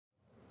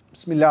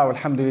Bismillah,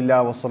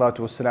 alhamdulillah, wa salatu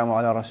wa salamu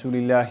ala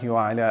rasulillahi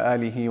wa ala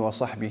alihi wa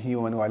sahbihi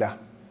wa man walah.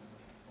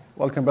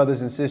 Welcome,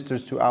 brothers and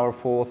sisters, to our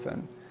fourth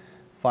and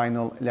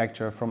final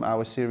lecture from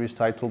our series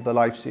titled The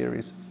Life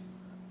Series.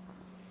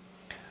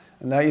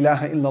 La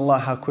ilaha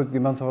illallah, how quick the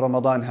month of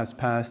Ramadan has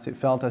passed. It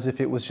felt as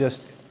if it was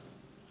just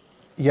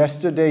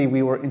yesterday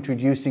we were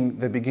introducing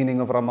the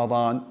beginning of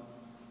Ramadan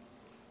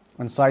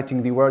and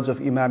citing the words of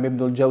Imam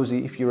Ibn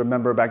al-Jawzi, if you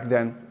remember back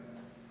then,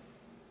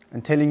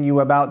 and telling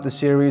you about the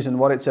series and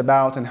what it's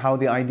about and how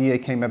the idea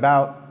came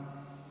about.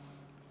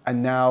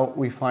 And now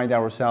we find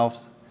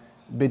ourselves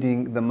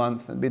bidding the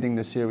month and bidding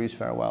the series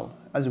farewell,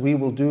 as we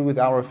will do with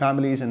our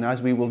families and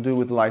as we will do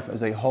with life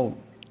as a whole.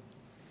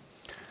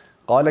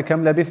 قَالَ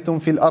كَمْ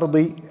لَبِثْتُمْ فِي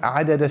الْأَرْضِ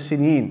عَدَدَ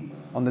السِّنِينَ.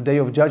 On the day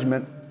of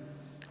judgment,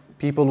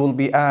 people will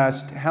be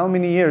asked, how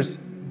many years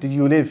did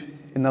you live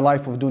in the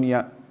life of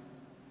dunya?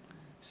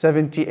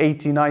 70,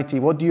 80, 90.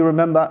 What do you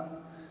remember?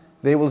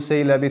 They will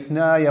say,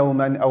 لَبِثْنَا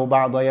يَوْمًا أَوْ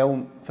بَعْضَ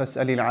يَوْمٍ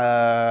فَاسْأَلِ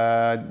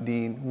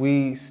الْعَادِينَ.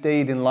 We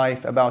stayed in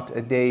life about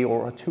a day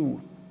or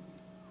two.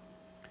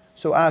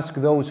 So ask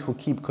those who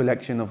keep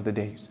collection of the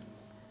days.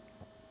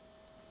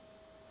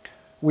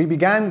 We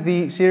began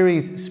the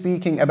series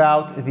speaking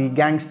about the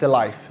gangster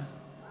life.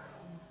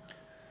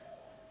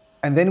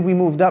 And then we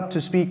moved up to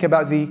speak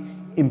about the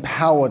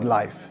empowered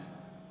life.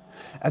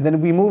 And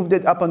then we moved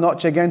it up a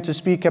notch again to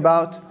speak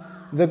about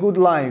the good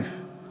life.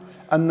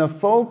 And the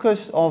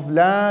focus of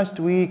last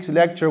week's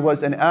lecture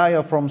was an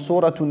ayah from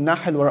Surah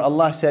An-Nahl where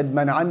Allah said,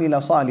 مَنْ عَمِلَ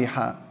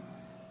صَالِحًا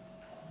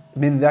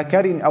مِنْ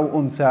ذَكَرٍ أَوْ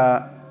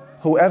أُنْثَى.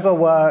 Whoever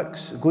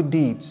works good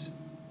deeds,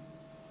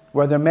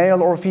 whether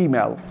male or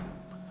female,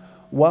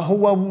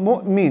 وَهُوَ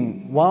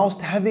مُؤْمِن, whilst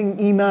having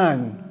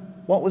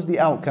iman. What was the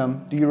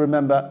outcome? Do you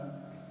remember?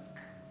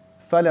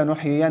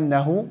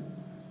 فَلَنُحْيِيَنَّهُ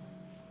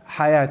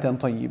حَيَاةً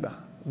طَيِّبًا.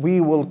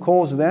 We will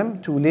cause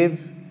them to live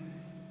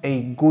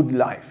a good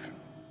life.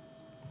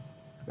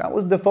 That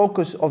was the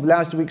focus of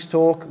last week's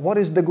talk. What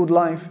is the good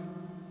life?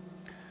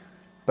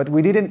 But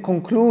we didn't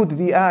conclude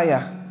the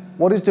ayah.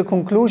 What is the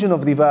conclusion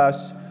of the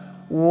verse?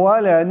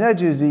 وَلَنَجْزِيَنَّهُمْ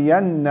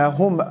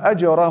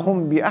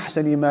أَجْرَهُمْ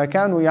بِأَحْسَنِ مَا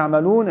كَانُوا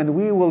يَعْمَلُونَ. And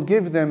we will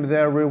give them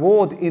their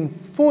reward in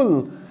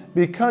full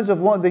because of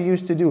what they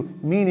used to do,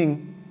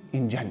 meaning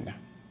in Jannah.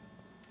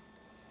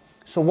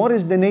 So what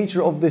is the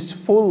nature of this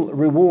full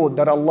reward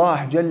that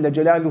Allah Jalla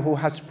Jalaluhu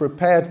has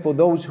prepared for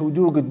those who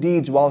do good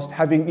deeds whilst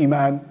having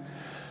iman?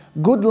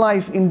 Good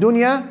life in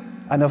dunya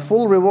and a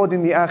full reward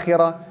in the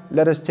akhirah.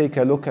 Let us take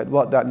a look at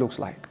what that looks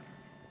like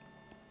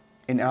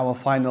in our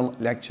final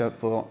lecture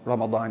for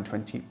Ramadan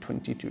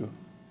 2022.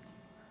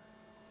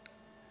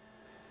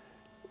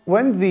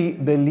 When the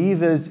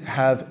believers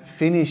have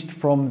finished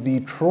from the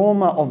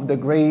trauma of the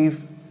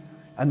grave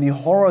and the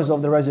horrors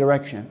of the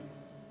resurrection,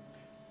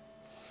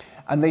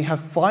 and they have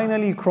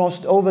finally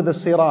crossed over the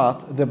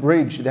Sirat, the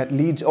bridge that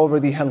leads over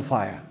the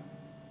hellfire,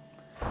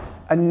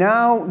 and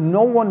now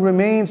no one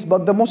remains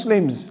but the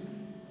Muslims.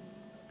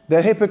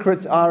 The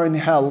hypocrites are in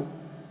hell.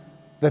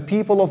 The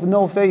people of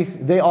no faith,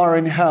 they are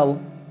in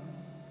hell.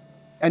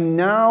 And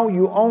now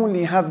you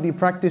only have the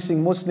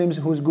practicing Muslims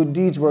whose good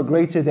deeds were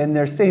greater than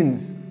their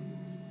sins.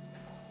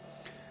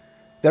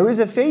 There is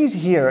a phase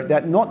here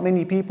that not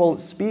many people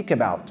speak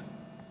about.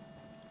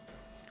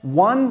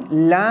 One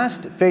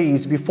last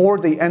phase before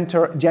they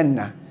enter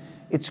Jannah.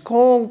 It's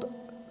called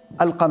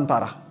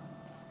Al-Qantara.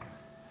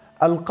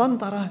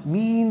 Al-Qantara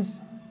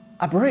means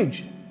a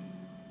bridge.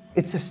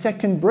 It's a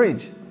second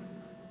bridge.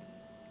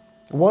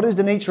 What is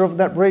the nature of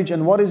that bridge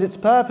and what is its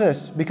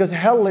purpose? Because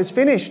hell is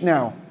finished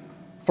now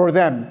for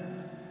them.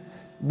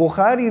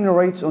 Bukhari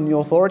narrates on the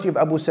authority of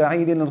Abu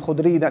Sa'id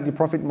al-Khudri that the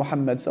Prophet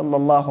Muhammad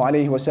sallallahu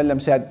alayhi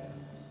wasallam said,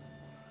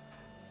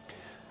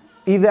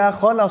 إِذَا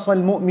خَلَصَ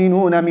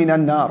الْمُؤْمِنُونَ مِنَ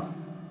النَّارِ.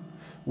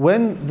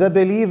 When the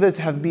believers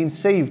have been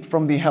saved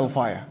from the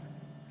hellfire,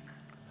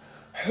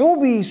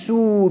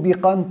 حُبِسُوا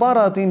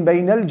بِقَنْطَرَةٍ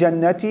بَيْنَ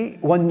الْجَنَّةِ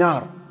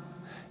وَالنَّارِ.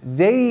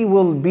 They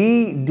will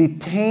be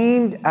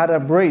detained at a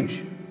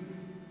bridge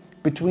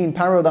between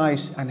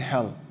paradise and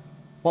hell.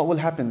 What will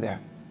happen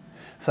there?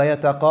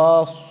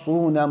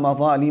 فَيَتَقَاصُونَ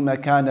مَظَالِمَ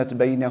كَانَتْ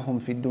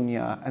بَيْنَهُمْ فِي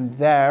الدُّنْيَا. And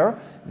there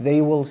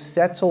they will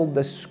settle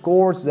the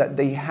scores that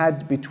they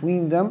had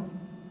between them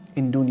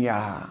in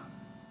dunya.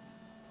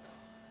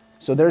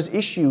 So there's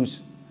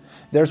issues,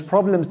 there's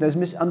problems, there's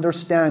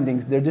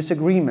misunderstandings, there's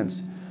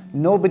disagreements.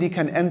 Nobody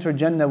can enter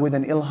Jannah with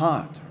an ill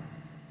heart.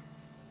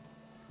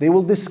 They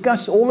will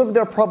discuss all of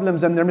their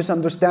problems and their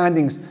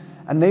misunderstandings,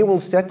 and they will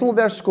settle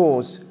their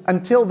scores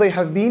until they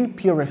have been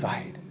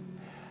purified.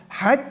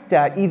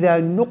 حَتَّى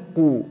إِذَا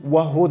نُقُّوا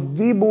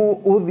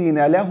وَهُذِّبُوا أُذِنَ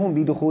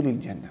لَهُمْ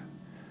بِدُخُولِ الْجَنَّةِ.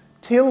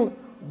 Till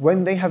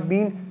when they have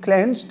been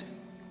cleansed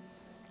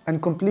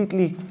and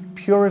completely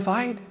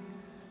purified,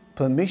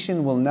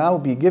 permission will now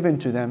be given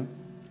to them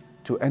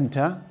to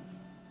enter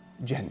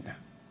Jannah.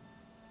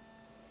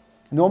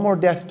 No more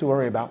death to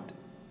worry about.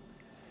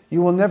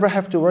 You will never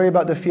have to worry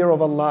about the fear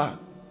of Allah.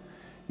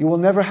 You will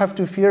never have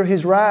to fear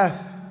His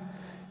wrath.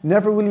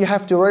 Never will you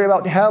have to worry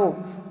about hell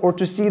or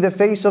to see the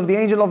face of the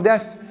angel of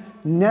death.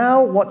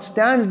 Now what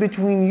stands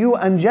between you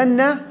and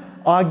Jannah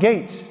are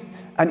gates.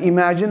 And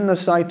imagine the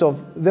sight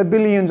of the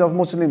billions of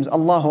Muslims,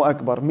 Allahu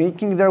Akbar,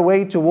 making their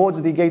way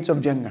towards the gates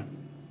of Jannah.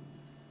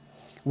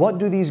 What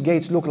do these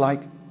gates look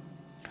like?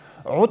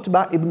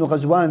 Utbah ibn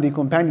Ghazwan, the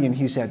companion,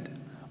 he said,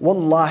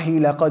 "Wallahi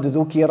laqad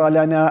dhukira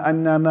lana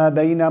anna ma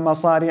bayna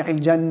masari'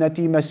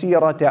 al-jannati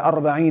masirata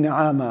 40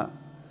 'ama."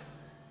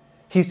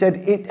 He said,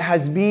 it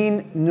has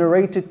been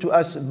narrated to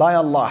us by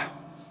Allah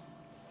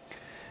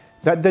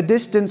that the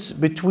distance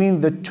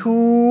between the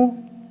two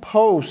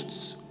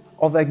posts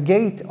of a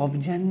gate of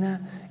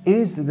Jannah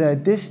is the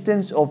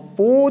distance of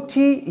 40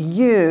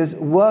 years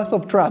worth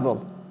of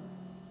travel.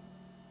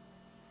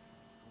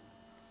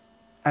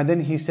 And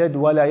then he said,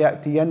 وَلَا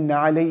يَأْتِيَنَّ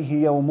عَلَيْهِ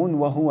يَوْمٌ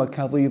وَهُوَ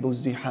كَضِيضُ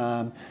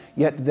الزِّحَامِ.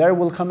 Yet there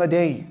will come a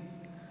day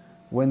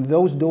when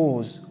those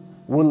doors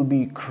will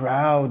be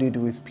crowded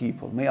with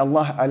people. May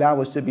Allah allow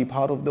us to be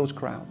part of those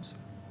crowds.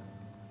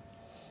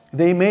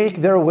 They make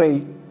their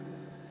way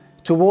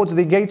towards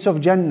the gates of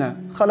Jannah.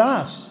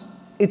 Khalas,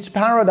 it's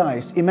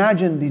paradise.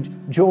 Imagine the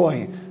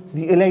joy,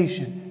 the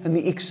elation, and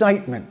the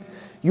excitement.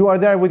 You are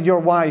there with your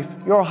wife,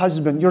 your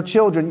husband, your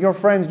children, your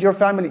friends, your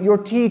family, your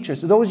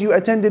teachers, those you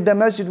attended the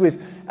masjid with,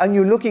 and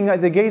you're looking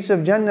at the gates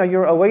of Jannah,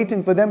 you're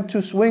awaiting for them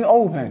to swing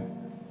open.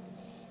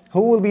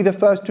 Who will be the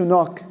first to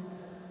knock?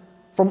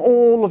 From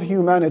all of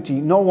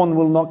humanity, no one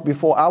will knock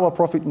before our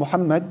Prophet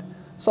Muhammad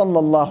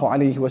sallallahu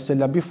alaihi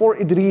wasallam, before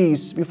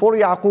Idris, before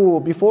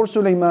Yaqub, before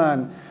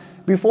Sulaiman,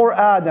 before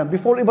Adam,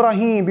 before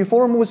Ibrahim,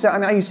 before Musa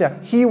and Isa.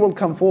 He will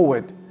come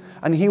forward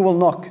and he will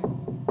knock.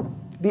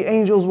 The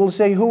angels will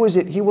say, who is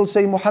it? He will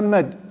say,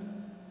 Muhammad.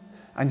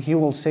 And he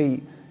will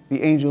say,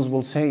 the angels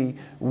will say,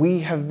 we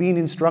have been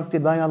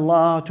instructed by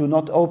Allah to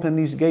not open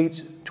these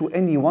gates to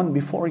anyone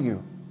before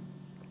you.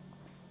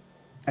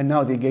 And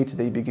now the gates,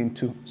 they begin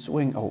to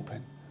swing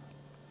open.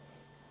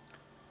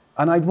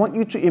 And I want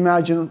you to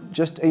imagine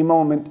just a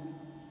moment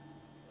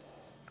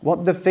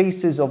what the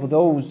faces of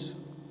those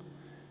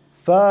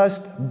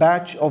first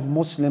batch of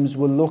Muslims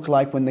will look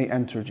like when they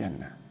enter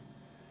Jannah.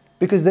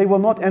 Because they will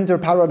not enter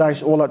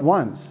paradise all at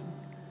once.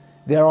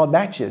 There are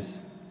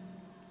batches.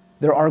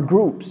 There are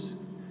groups.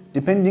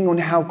 Depending on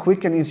how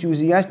quick and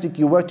enthusiastic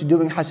you were to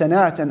doing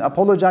hasanat and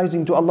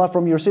apologizing to Allah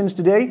from your sins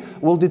today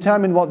will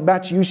determine what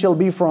batch you shall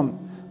be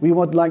from. We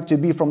would like to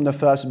be from the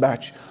first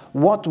batch.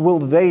 What will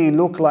they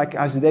look like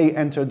as they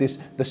enter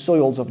the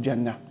soils of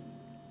Jannah?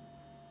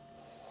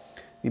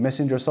 The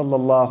Messenger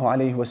sallallahu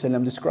alayhi wa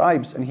sallam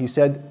describes, and he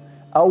said,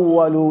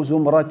 أَوَّلُ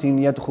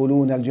زُمْرَةٍ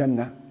يَدْخُلُونَ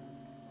الْجَنَّةِ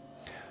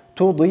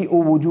تُضِيءُ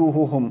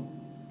وُجُوهُهُمْ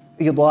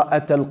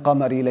إِضَاءَةَ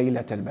الْقَمَرِ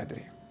لَيْلَةَ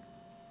الْبَدْرِ.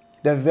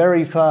 The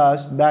very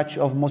first batch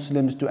of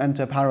Muslims to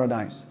enter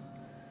paradise,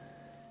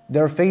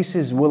 their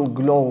faces will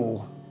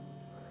glow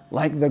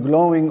like the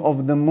glowing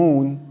of the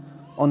moon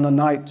on the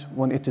night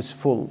when it is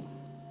full.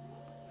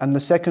 And the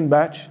second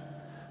batch,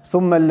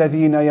 ثُمَّ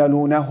الَّذِينَ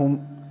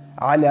يَلُونَهُمْ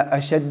عَلَى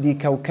أَشَدِّ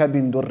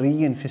كَوْكَبٍ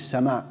دُرِّيٍّ فِي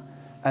السَّمَاءِ.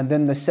 And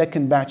then the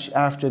second batch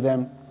after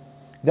them,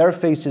 their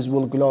faces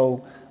will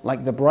glow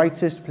like the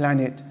brightest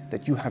planet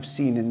that you have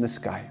seen in the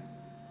sky.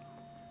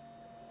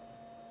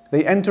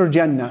 They enter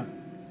Jannah,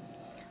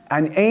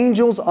 and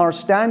angels are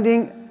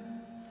standing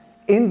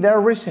in their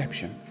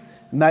reception.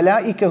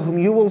 Malaika whom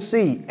you will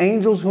see,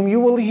 angels whom you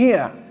will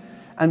hear,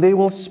 and they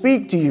will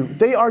speak to you.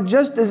 They are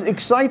just as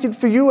excited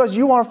for you as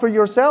you are for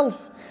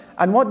yourself.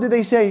 And what do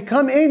they say?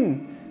 Come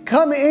in,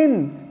 come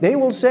in. They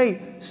will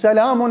say,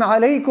 Salamun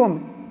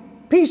alaykum.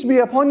 Peace be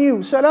upon you.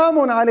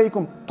 Salamun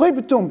alaykum.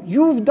 Tibtum.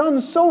 You've done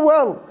so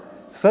well.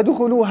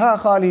 Fadkhuluha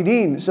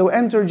khalidin. So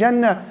enter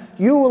Jannah.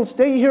 You will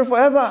stay here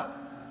forever.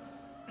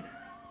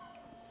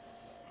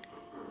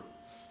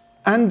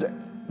 And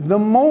the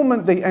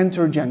moment they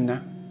enter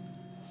Jannah,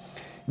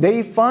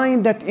 they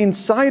find that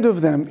inside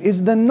of them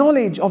is the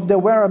knowledge of the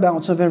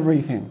whereabouts of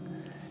everything.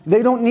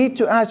 They don't need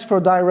to ask for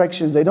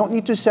directions. They don't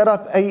need to set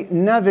up a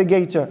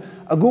navigator,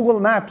 a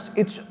Google Maps.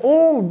 It's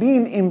all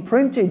been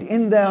imprinted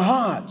in their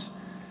hearts.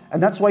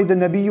 And that's why the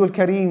Nabiyul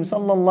Kareem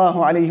sallallahu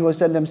alayhi wa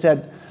sallam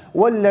said,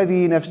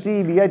 وَالَّذِي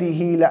نَفْسِي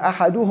بِيَدِهِ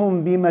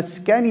لَأَحَدُهُمْ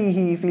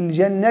بِمَسْكَنِهِ فِي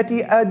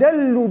الْجَنَّةِ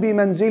أَدَلُّ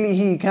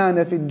بِمَنْزِلِهِ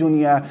كَانَ فِي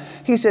الدُّنْيَا.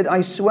 He said,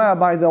 I swear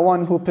by the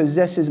one who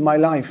possesses my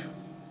life.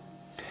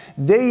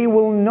 They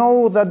will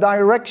know the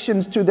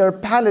directions to their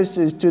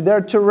palaces, to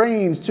their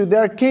terrains, to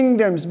their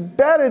kingdoms,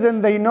 better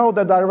than they know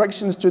the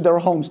directions to their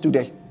homes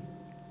today.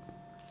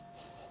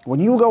 When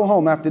you go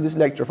home after this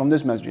lecture from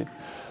this masjid,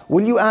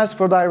 will you ask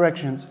for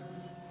directions?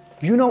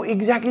 You know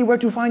exactly where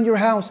to find your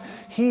house.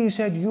 He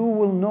said, you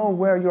will know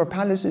where your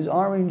palaces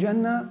are in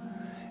Jannah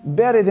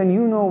better than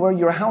you know where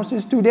your house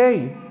is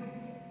today.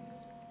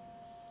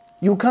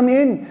 You come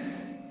in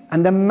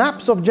and the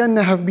maps of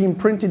Jannah have been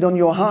printed on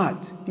your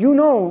heart. You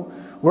know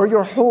where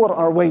your hur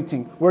are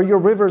waiting, where your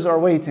rivers are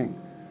waiting,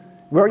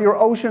 where your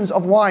oceans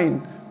of wine,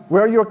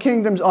 where your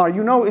kingdoms are.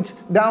 You know it's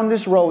down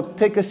this road.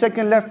 Take a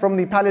second left from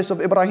the palace of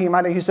Ibrahim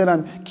alayhi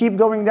salam. Keep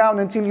going down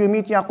until you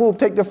meet Yaqub.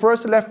 Take the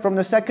first left from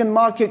the second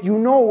market. You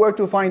know where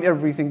to find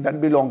everything that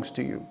belongs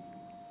to you.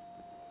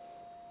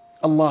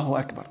 Allahu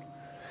Akbar.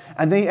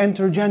 And they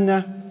enter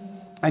Jannah,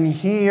 and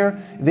here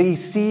they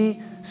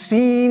see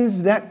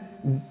scenes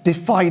that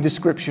defy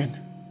description.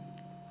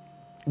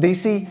 They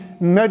see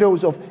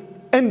meadows of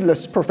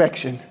endless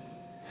perfection.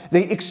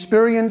 They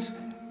experience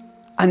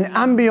an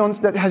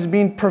ambience that has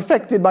been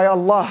perfected by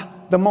Allah,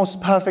 the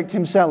most perfect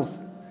Himself.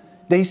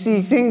 They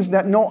see things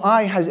that no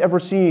eye has ever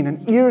seen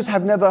and ears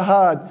have never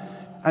heard.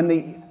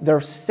 And their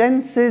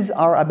senses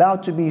are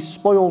about to be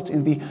spoilt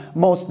in the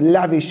most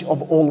lavish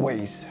of all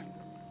ways.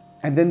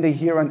 And then they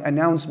hear an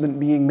announcement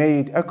being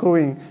made,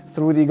 echoing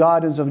through the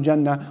gardens of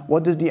Jannah.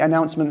 What does the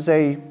announcement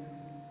say?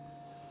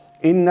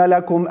 إِنَّ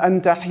لَكُمْ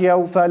أَن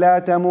تَحْيَوْا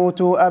فَلَا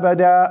تَمُوتُوا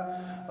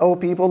أَبَدًا. O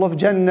people of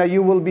Jannah,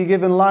 you will be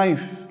given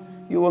life.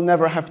 You will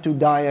never have to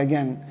die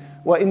again.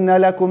 وَإِنَّ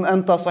لَكُمْ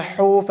أَن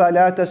تَصِحُّوا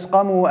فَلَا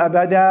تَسْقَمُوا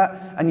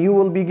أَبَدًا. And you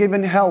will be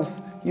given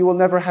health. You will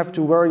never have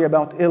to worry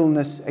about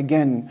illness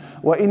again.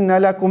 وَإِنَّ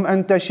لَكُمْ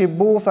أَن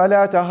تَشِبُّوا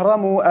فَلَا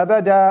تَهْرَمُوا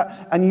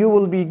أَبَدًا. And you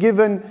will be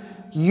given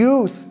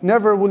youth.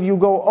 Never will you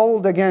go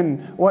old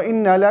again.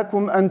 وَإِنَّ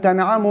لَكُمْ أَن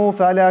تَنْعَمُوا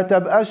فَلَا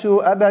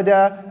تَبْأَسُوا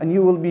أَبَدًا. And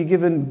you will be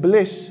given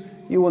bliss.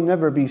 You will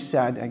never be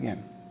sad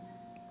again.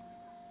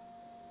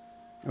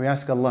 We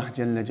ask Allah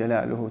Jalla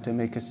Jalaluhu to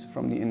make us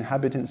from the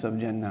inhabitants of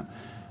Jannah,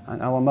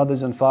 and our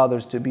mothers and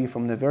fathers to be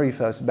from the very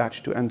first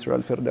batch to enter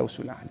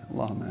Al-Firdawsul A'la.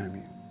 Allahumma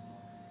ameen.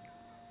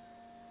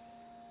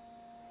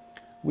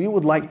 We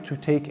would like to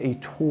take a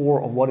tour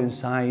of what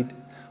is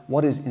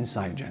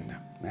inside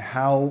Jannah.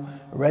 How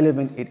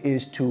relevant it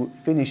is to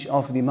finish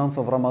off the month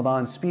of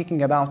Ramadan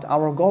speaking about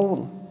our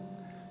goal,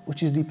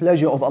 which is the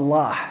pleasure of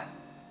Allah,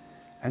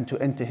 and to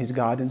enter His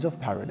gardens of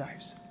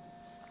paradise.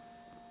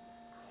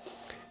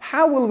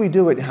 How will we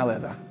do it,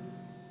 however?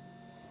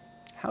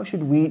 How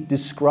should we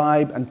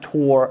describe and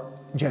tour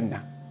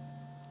Jannah?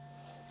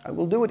 I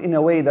will do it in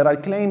a way that I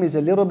claim is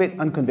a little bit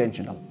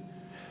unconventional.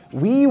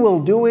 We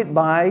will do it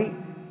by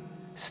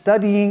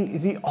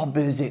studying the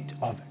opposite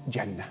of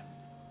Jannah.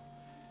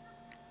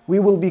 We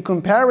will be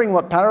comparing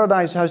what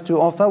paradise has to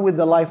offer with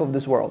the life of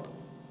this world.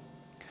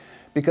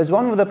 Because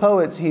one of the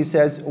poets, he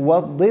says,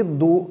 وَالضِّدُّ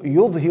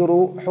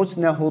يُظْهِرُ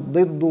حُسْنَهُ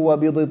الضِّدُّ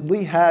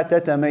وَبِضِدِّهَا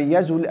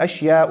تَتَمَيَّزُ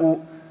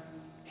الْأَشْيَاءُ.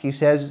 He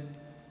says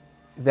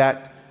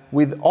that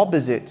with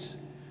opposites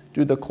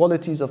do the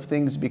qualities of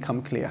things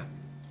become clear.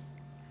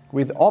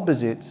 With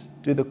opposites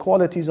do the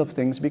qualities of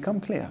things become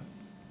clear.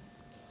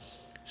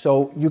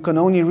 So you can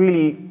only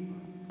really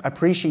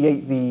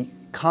appreciate the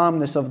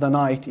calmness of the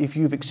night if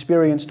you've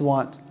experienced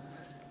what?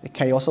 The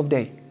chaos of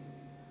day.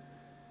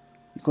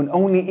 You can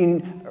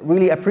only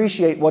really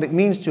appreciate what it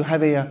means to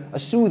have a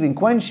soothing,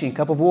 quenching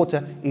cup of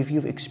water if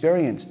you've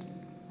experienced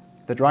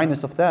the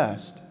dryness of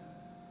thirst.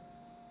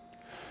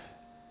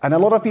 And a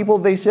lot of people,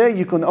 they say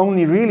you can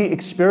only really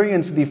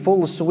experience the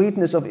full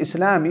sweetness of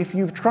Islam if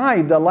you've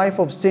tried the life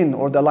of sin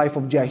or the life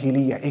of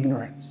jahiliyyah,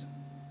 ignorance.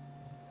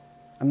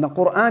 And the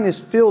Quran is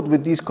filled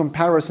with these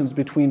comparisons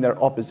between their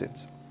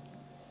opposites.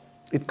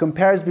 It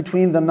compares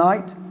between the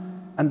night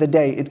and the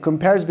day. It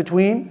compares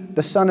between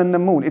the sun and the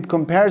moon. It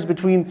compares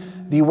between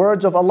the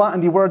words of Allah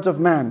and the words of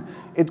man.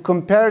 It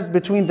compares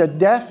between the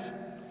deaf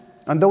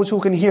and those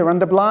who can hear,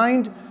 and the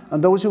blind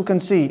and those who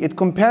can see. It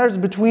compares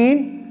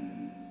between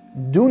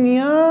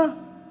dunya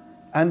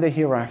and the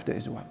hereafter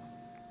as well.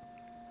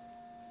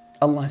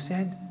 Allah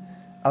said,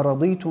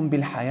 أَرَضِيتُمْ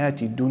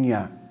بِالْحَيَاةِ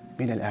الدُّنْيَا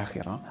مِنَ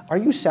الْآخِرَةِ. Are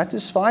you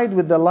satisfied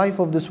with the life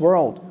of this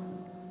world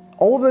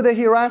over the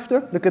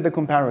hereafter? Look at the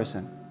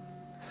comparison.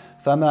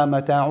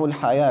 فَمَا مَتَاعُ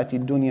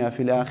الْحَيَاةِ الدُّنْيَا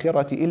فِي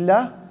الْآخِرَةِ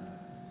إِلَّا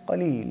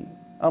قَلِيلٌ.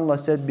 Allah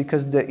said,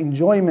 because the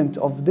enjoyment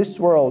of this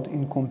world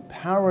in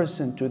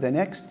comparison to the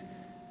next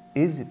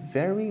is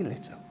very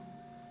little.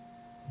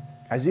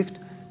 As if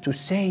to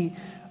say,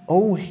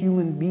 oh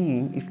human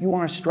being, if you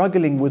are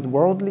struggling with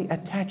worldly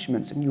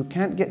attachments and you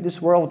can't get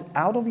this world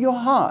out of your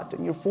heart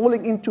and you're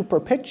falling into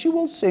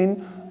perpetual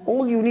sin,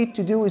 all you need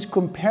to do is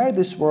compare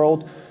this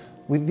world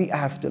with the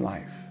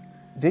afterlife.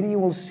 Then you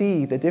will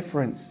see the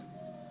difference.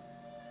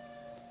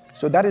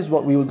 So that is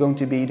what we are going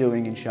to be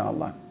doing,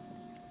 inshallah.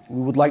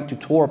 We would like to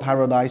tour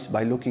paradise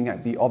by looking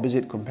at the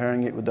opposite,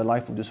 comparing it with the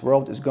life of this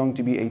world. It's going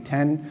to be a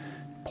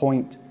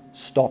 10-point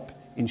stop,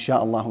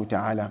 inshallah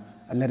ta'ala.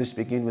 And let us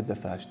begin with the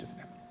first of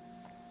them.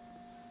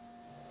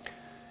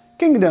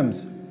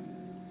 Kingdoms.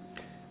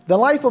 The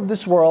life of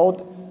this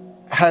world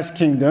has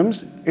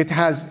kingdoms, it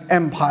has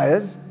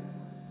empires,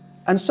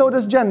 and so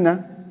does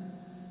Jannah.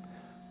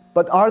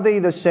 But are they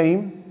the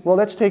same? Well,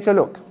 let's take a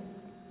look.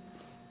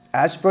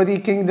 As for the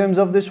kingdoms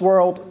of this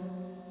world,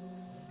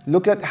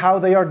 look at how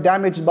they are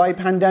damaged by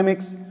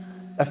pandemics,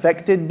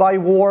 affected by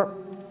war,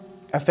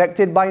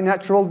 affected by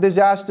natural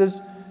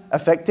disasters,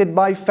 affected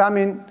by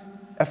famine,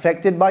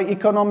 affected by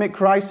economic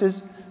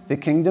crisis. The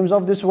kingdoms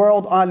of this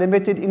world are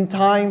limited in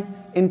time,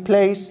 in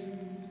place,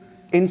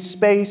 in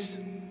space.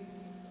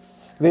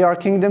 They are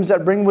kingdoms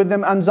that bring with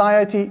them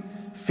anxiety,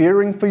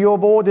 fearing for your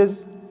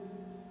borders.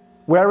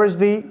 Where is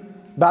the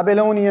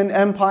Babylonian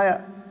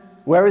Empire?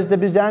 Where is the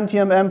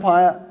Byzantium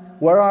Empire?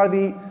 Where are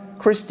the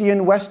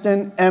Christian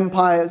Western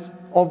empires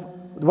of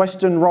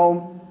Western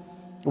Rome?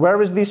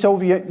 Where is the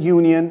Soviet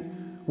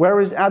Union?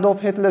 Where is Adolf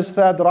Hitler's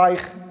Third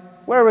Reich?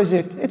 Where is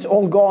it? It's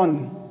all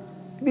gone.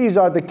 These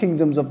are the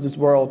kingdoms of this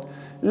world,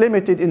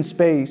 limited in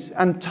space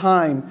and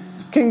time,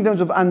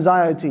 kingdoms of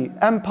anxiety,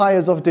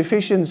 empires of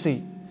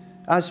deficiency.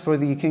 As for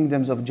the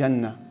kingdoms of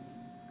Jannah,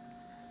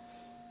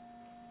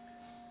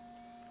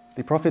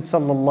 the Prophet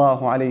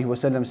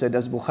ﷺ said,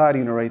 as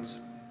Bukhari narrates,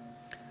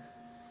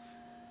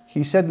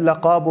 he said,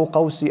 لَقَابُ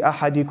قَوْسِ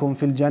أَحَدِكُمْ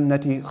فِي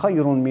الْجَنَّةِ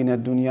خَيْرٌ مِنَ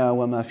الدُّنْيَا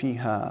وَمَا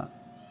فِيهَا.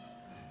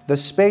 The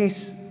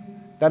space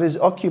that is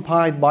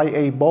occupied by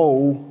a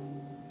bow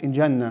in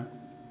Jannah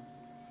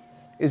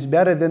is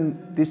better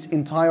than this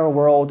entire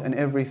world and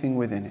everything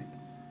within it.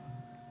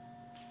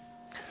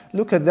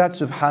 Look at that,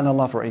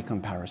 subhanAllah, for a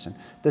comparison.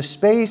 The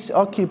space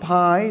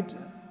occupied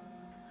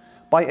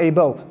by a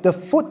bow. The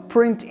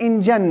footprint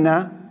in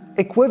Jannah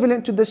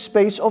equivalent to the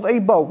space of a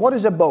bow. What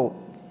is a bow?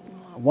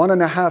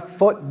 1.5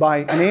 foot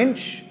by an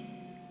inch.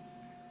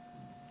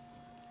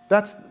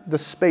 That's the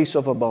space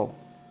of a bow.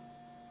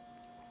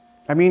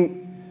 I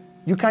mean,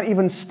 you can't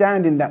even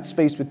stand in that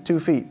space with 2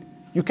 feet.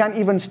 You can't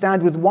even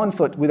stand with 1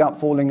 foot without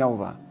falling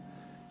over.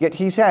 Yet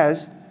he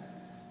says,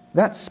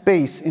 that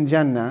space in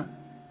Jannah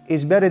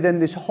is better than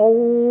this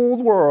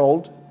whole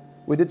world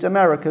with its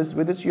Americas,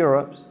 with its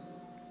Europes,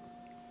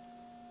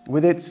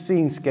 with its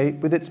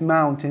scenescape, with its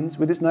mountains,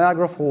 with its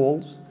Niagara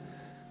Falls,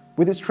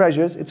 with its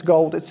treasures, its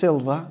gold, its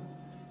silver,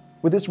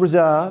 with its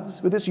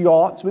reserves, with its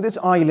yachts, with its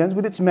islands,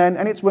 with its men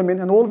and its women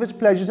and all of its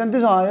pleasures and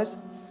desires.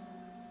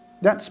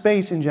 That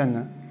space in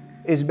Jannah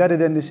is better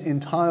than this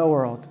entire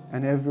world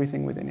and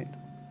everything within it.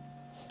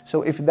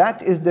 So if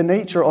that is the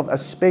nature of a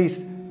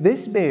space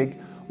this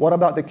big, what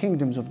about the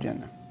kingdoms of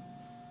Jannah?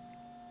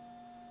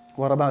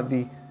 What about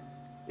the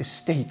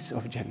estates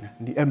of Jannah,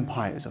 the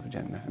empires of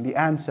Jannah? And the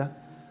answer,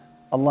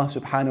 Allah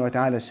subhanahu wa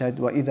ta'ala said,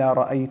 وَإِذَا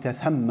رَأَيْتَ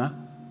ثَمَّ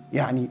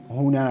يعني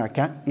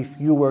هناك, if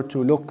you were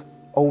to look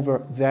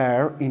over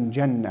there in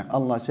Jannah,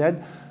 Allah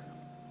said,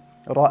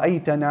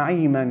 رَأَيْتَ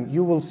نَعِيمًا,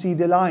 you will see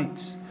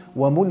delights,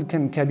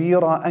 وَمُلْكًا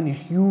كَبِيرًا, and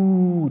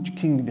huge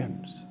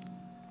kingdoms.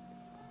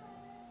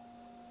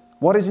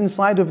 What is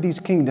inside of these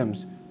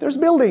kingdoms? There's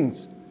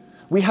buildings.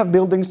 We have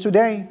buildings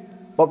today,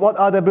 but what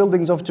are the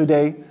buildings of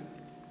today?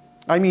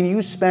 I mean,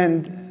 you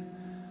spend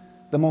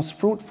the most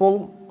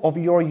fruitful of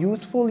your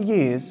youthful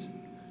years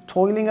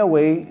toiling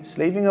away,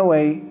 slaving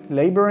away,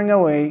 laboring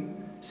away,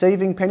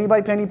 saving penny by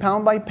penny,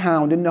 pound by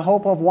pound, in the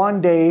hope of one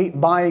day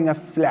buying a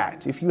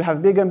flat. If you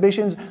have big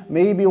ambitions,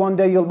 maybe one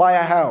day you'll buy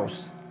a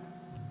house.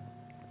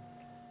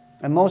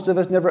 And most of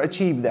us never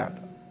achieve that,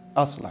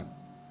 aslan.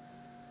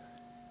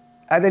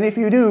 And then if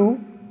you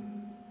do,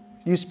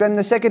 you spend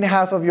the second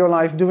half of your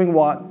life doing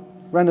what?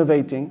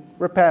 Renovating,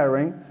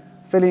 repairing,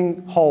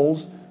 filling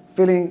holes,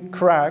 filling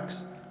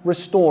cracks,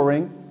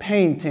 restoring,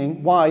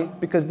 painting. Why?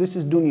 Because this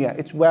is dunya,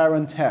 it's wear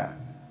and tear.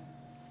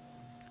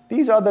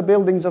 These are the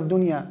buildings of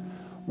dunya.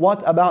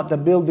 What about the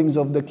buildings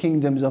of the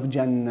kingdoms of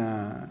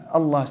Jannah?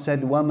 Allah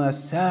said,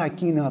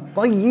 وَمَسَاكِنَ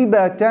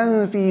طَيِّبَةً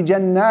فِي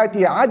جَنَّاتِ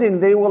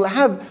عَدٍ. They will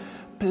have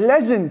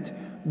pleasant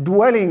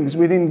dwellings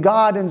within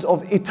gardens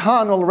of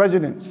eternal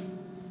residence.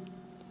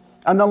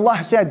 And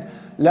Allah said,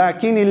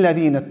 لكن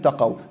الذين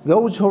اتقوا,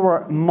 those who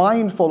are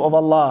mindful of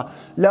Allah,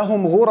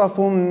 لهم غرف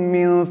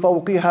من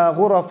فوقها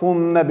غرف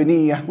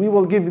مبنية, we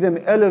will give them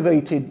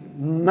elevated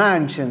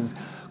mansions,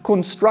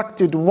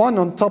 constructed one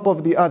on top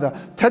of the other,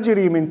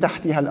 تجري من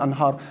تحتها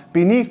الأنهار,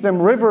 beneath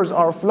them rivers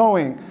are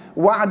flowing.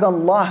 وعد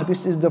الله,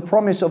 this is the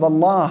promise of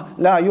Allah.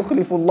 لا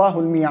يخلف الله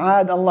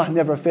الميعاد, Allah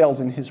never fails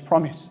in His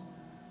promise.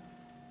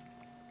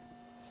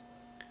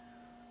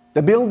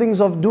 The buildings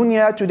of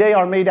dunya today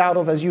are made out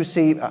of, as you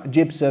see,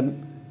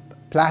 gypsum,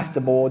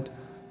 plasterboard,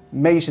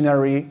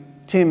 masonry,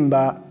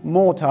 timber,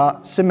 mortar,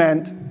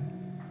 cement.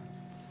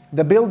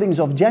 The buildings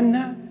of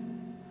Jannah,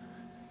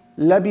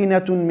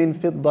 لبنة من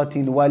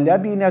فضة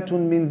ولبنة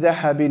من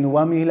ذهب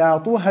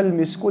وملاطها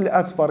المسك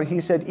الأذفر. He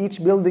said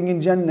each building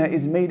in Jannah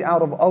is made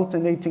out of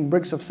alternating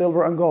bricks of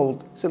silver and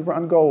gold, silver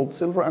and gold,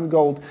 silver and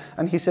gold.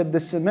 And he said the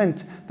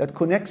cement that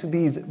connects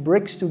these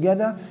bricks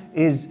together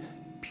is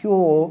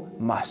pure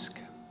musk.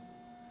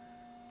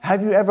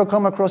 Have you ever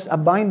come across a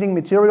binding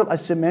material, a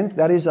cement,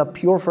 that is a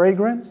pure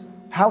fragrance?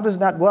 How does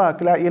that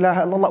work? La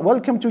ilaha illallah.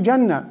 Welcome to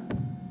Jannah.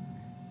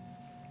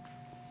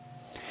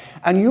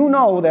 And you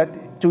know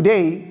that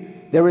today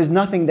there is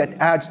nothing that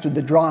adds to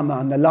the drama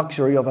and the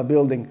luxury of a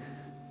building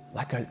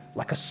like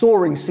a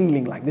soaring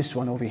ceiling like this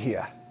one over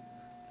here.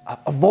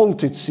 A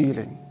vaulted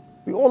ceiling.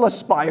 We all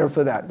aspire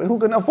for that, but who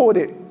can afford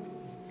it?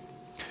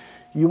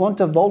 You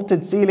want a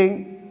vaulted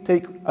ceiling?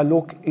 Take a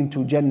look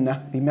into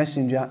Jannah. The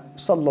Messenger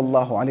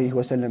sallallahu alayhi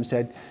wa sallam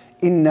said,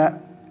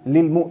 Inna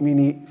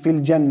lilmu'mini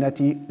fil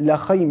jannati la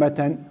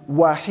khaymatan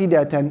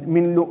wahidatan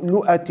min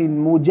lu'lu'atin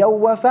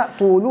mujawwafa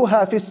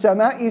tuluha fis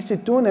sama'i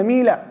sittuna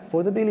mila.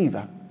 For the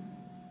believer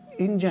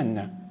in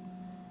Jannah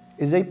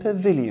is a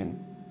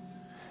pavilion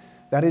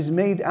that is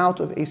made out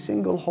of a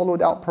single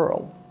hollowed out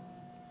pearl.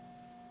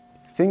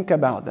 Think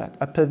about that.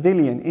 A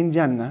pavilion in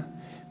Jannah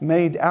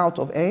made out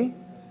of a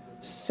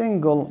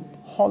single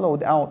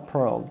hollowed out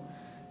pearl,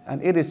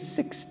 and it is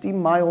 60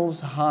 miles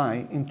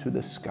high into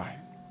the sky.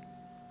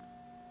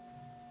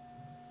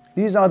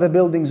 These are the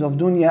buildings of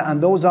dunya,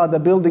 and those are the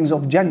buildings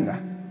of Jannah.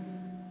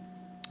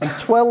 And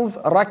 12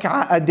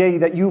 rak'ah a day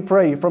that you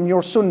pray from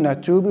your sunnah,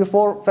 2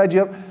 before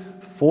Fajr,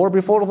 4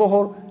 before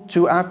Dhuhr,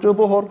 2 after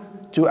Dhuhr,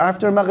 2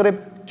 after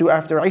Maghrib, 2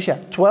 after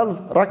Isha.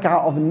 12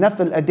 rak'ah of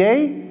nafil a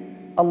day,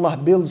 Allah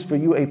builds for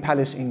you a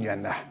palace in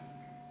Jannah.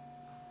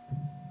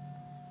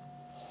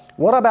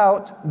 What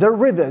about the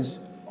rivers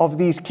of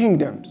these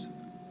kingdoms?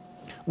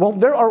 Well,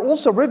 there are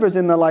also rivers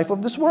in the life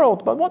of this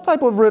world, but what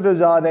type of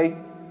rivers are they?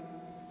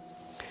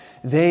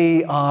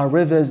 They are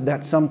rivers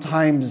that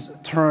sometimes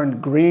turn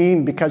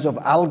green because of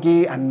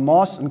algae and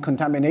moss and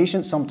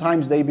contamination.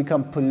 Sometimes they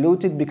become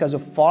polluted because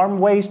of farm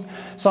waste.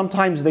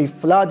 Sometimes they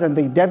flood and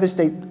they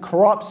devastate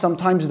crops.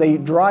 Sometimes they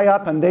dry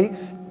up and they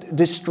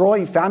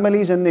destroy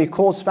families and they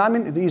cause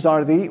famine. These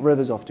are the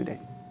rivers of today.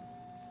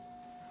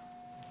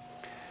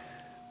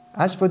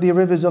 As for the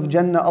rivers of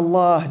Jannah,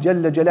 Allah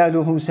Jalla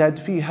Jalaluhu said,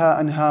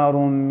 فِيهَا أَنْهَارٌ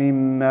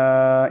مِّن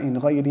مَّاءٍ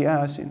غَيْرِ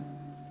آسٍ.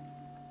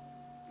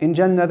 In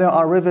Jannah there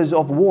are rivers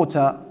of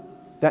water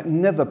that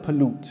never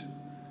pollute.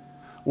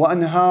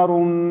 وَأَنْهَارٌ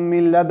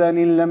مِّن لَبَنٍ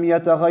لَمْ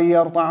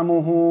يَتَغَيَّرْ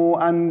طَعْمُهُ.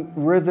 And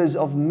rivers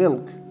of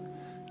milk,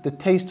 the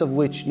taste of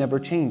which never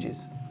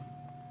changes.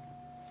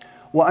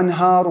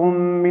 وَأَنْهَارٌ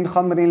مِّن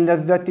خَمْرٍ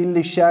لَذَّةٍ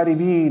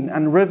لِلشَّارِبِينَ.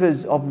 And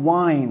rivers of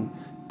wine,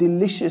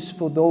 delicious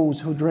for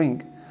those who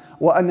drink.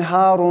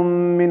 وَأَنْهَارٌ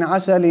مِّنْ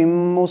عَسَلٍ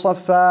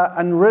مُصَفَّى.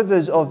 And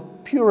rivers of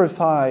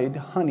purified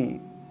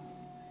honey.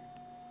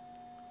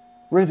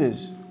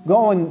 Rivers.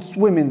 Go and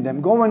swim in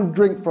them. Go and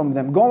drink from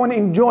them. Go and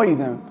enjoy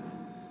them.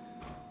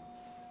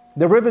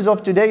 The rivers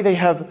of today, they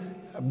have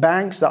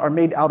banks that are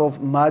made out of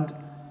mud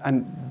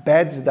and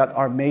beds that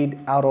are made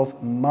out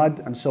of mud.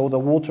 And so the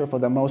water for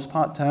the most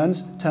part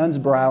turns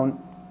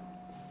brown.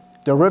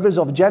 The rivers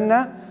of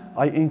Jannah,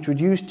 I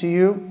introduced to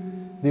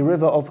you the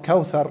river of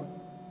Kawthar.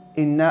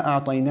 Inna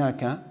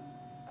a'tainaka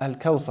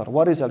al-Kawthar.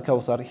 What is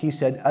al-Kawthar? He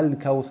said,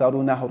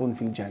 al-Kawtharu nahrun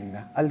fil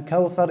Jannah.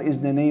 Al-Kawthar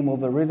is the name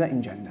of a river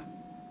in Jannah.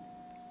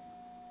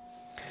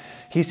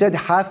 He said,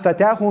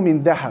 حَافَتَاهُ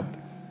min dhahab.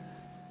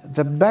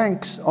 The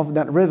banks of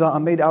that river are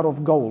made out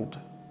of gold.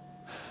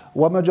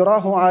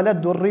 وَمَجْرَاهُ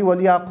عَلَى الدُّرِّ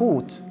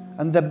وَالْيَاقُوتِ.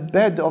 And the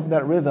bed of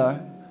that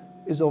river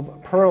is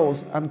of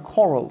pearls and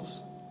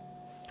corals.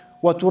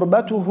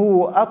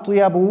 وَتُرْبَتُهُ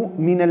أَطْيَبُ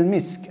مِنَ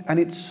الْمِسْكِ. And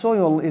its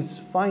soil is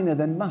finer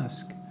than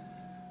musk.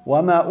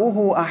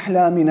 وَمَاؤُهُ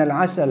أَحْلَى مِنَ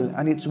الْعَسَلِ.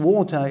 And its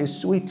water is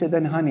sweeter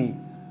than honey.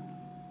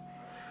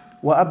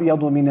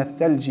 وَأَبْيَضُ مِنَ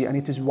الثَّلْجِ. And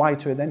it is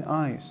whiter than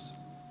ice.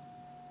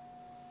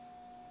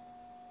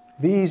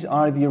 These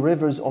are the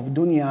rivers of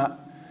dunya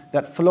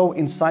that flow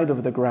inside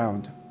of the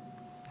ground.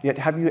 Yet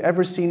have you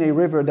ever seen a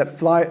river that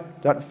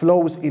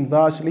flows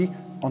inversely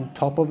on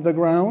top of the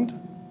ground?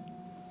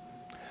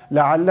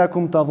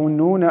 لَعَلَّكُمْ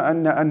تَظُنُّونَ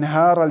أَنَّ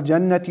أَنْهَارَ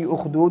الْجَنَّةِ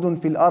أُخْدُودٌ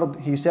فِي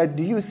الْأَرْضِ. He said,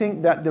 do you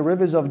think that the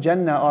rivers of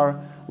Jannah are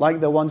like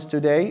the ones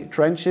today,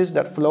 trenches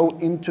that flow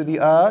into the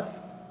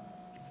earth,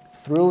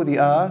 through the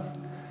earth?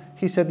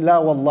 He said, La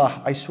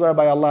wallah, I swear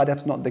by Allah,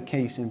 that's not the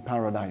case in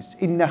paradise.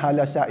 إِنَّهَا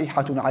لَسَائِحَةٌ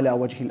عَلَى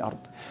وَجْهِ الْأَرْضِ.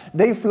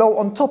 They flow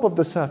on top of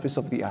the surface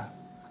of the earth.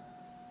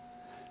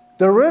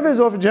 The rivers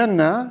of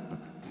Jannah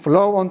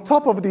flow on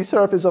top of the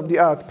surface of the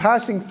earth,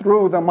 passing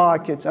through the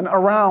markets and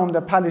around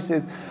the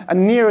palaces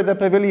and near the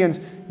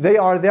pavilions. They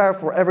are there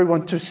for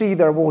everyone to see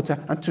their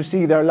water and to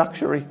see their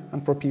luxury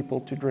and for people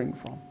to drink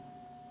from.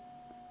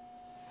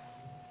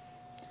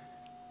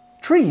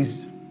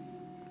 Trees.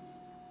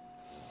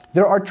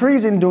 There are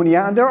trees in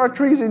dunya and there are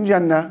trees in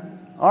Jannah.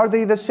 Are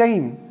they the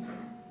same?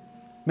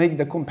 Make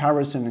the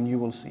comparison and you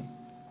will see.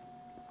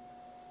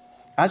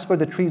 As for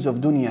the trees of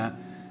dunya,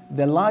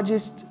 the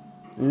largest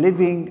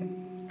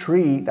living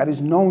tree that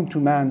is known to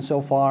man so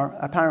far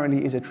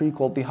apparently is a tree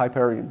called the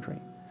Hyperion tree.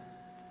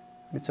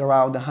 It's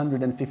around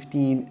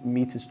 115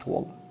 meters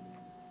tall.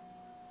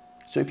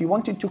 So if you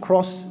wanted to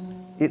cross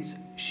its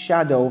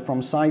shadow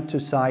from side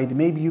to side,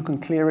 maybe you can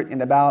clear it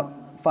in about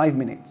 5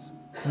 minutes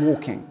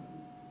walking.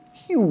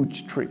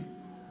 Huge tree.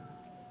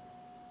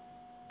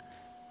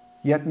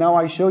 Yet now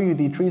I show you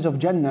the trees of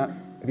Jannah.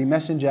 The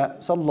Messenger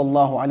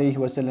sallallahu alayhi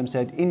wasallam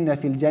said, Inna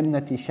fil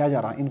jannati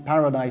shajara. In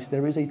paradise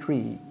there is a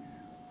tree.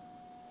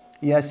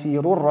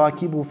 يَسِيرُ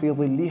الرَّاكِبُ فِي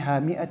ظِلِّهَا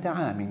مِئَةَ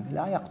عَامٍ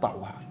لَا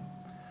يَقْطَعُهَا.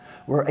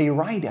 Where a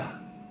rider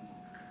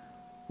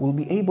will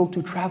be able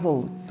to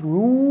travel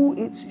through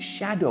its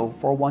shadow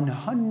for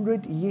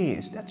 100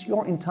 years. That's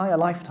your entire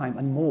lifetime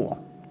and more.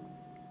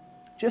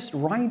 Just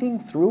riding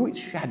through its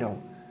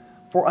shadow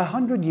for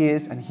 100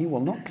 years and he will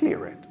not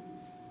clear it.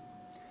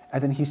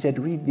 And then he said,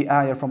 read the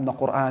ayah from the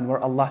Quran where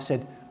Allah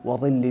said,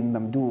 وَظِلٍّ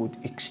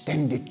مَمْدُودٍ,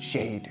 extended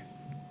shade.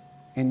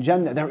 In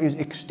Jannah there is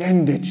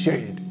extended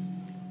shade.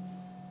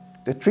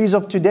 The trees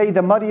of today,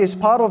 the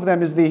muddiest part of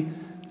them is the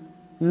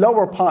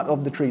lower part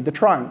of the tree, the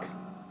trunk.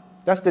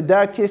 That's the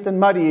dirtiest and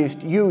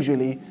muddiest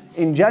usually.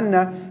 In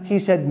Jannah, he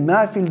said,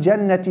 مَا فِي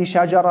الْجَنَّةِ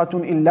شَجَرَةٌ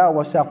إِلَّا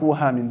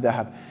وَسَاقُوهَا مِنْ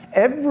ذَهَبٍ.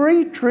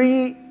 Every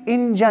tree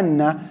in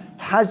Jannah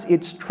has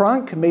its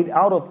trunk made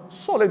out of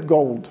solid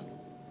gold.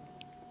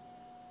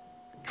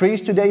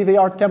 Trees today, they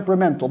are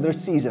temperamental, they're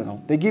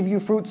seasonal. They give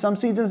you fruit some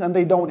seasons and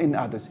they don't in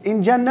others.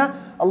 In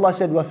Jannah, Allah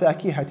said,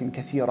 وَفَاكِهَةٍ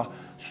كَثِيرًا.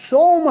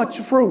 So much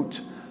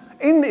fruit,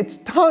 in its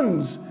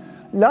tons.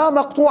 لَا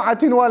مَقْطُوعَةٍ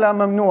وَلَا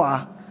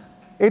مَمْنُوعَةٍ.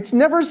 It's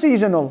never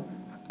seasonal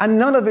and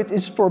none of it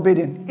is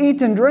forbidden.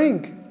 Eat and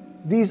drink.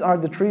 These are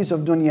the trees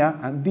of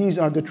dunya and these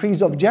are the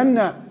trees of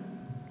Jannah.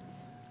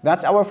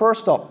 That's our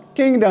first stop,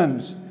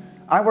 kingdoms.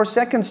 Our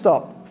second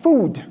stop,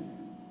 food.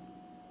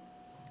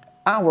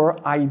 Our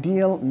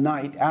ideal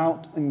night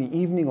out in the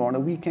evening or on a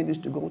weekend is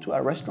to go to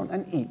a restaurant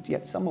and eat.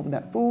 Yet some of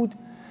that food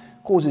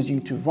causes you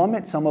to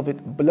vomit, some of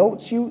it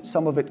bloats you,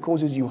 some of it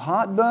causes you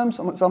heartburn,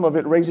 some of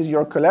it raises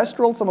your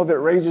cholesterol, some of it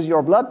raises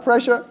your blood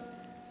pressure.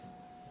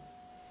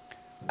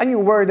 And you're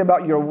worried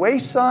about your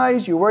waist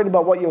size, you're worried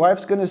about what your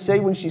wife's going to say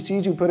when she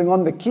sees you putting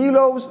on the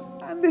kilos.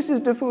 And this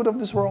is the food of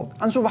this world.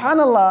 And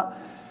subhanallah,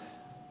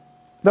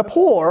 the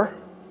poor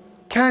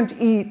can't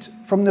eat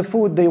from the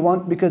food they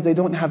want because they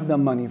don't have the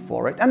money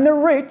for it. And the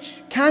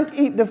rich can't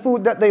eat the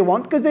food that they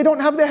want because they don't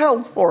have the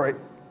health for it.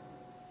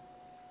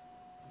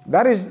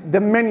 That is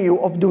the menu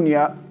of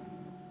dunya.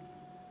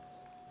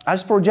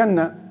 As for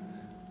Jannah,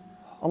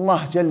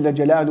 Allah Jalla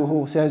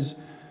Jalaluhu says,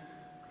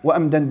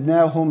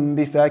 وَأَمْدَدْنَاهُمْ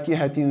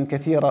بِفَاكِهَةٍ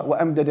كَثِيرًا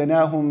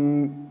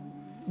وَأَمْدَدْنَاهُمْ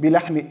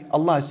بِلَحْمِ.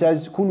 Allah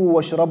says, كُلُوا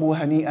وَاشْرَبُوا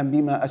هَنِيئًا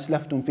بِمَا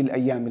أَسْلَفْتُمْ فِي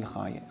الْأَيَّامِ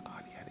الْخَالِيَةِ.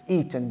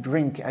 Eat and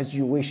drink as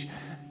you wish,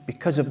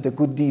 because of the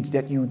good deeds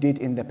that you did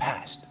in the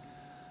past.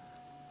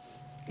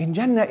 In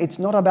Jannah, it's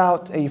not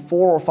about a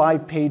 4 or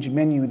 5 page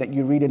menu that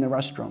you read in a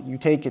restaurant. You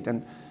take it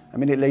and a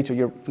minute later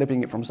you're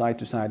flipping it from side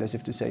to side as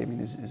if to say,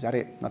 is that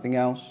it? Nothing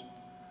else?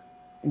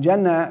 In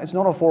Jannah, it's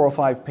not a 4 or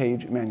 5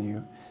 page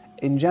menu.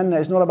 In Jannah,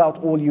 it's not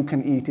about all you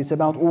can eat. It's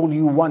about all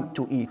you want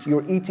to eat.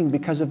 You're eating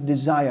because of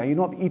desire. You're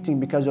not eating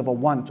because of a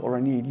want or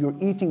a need. You're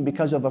eating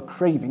because of a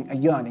craving, a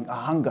yearning, a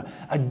hunger,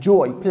 a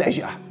joy,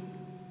 pleasure.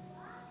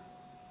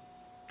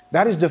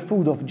 That is the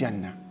food of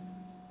Jannah.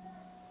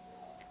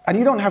 And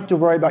you don't have to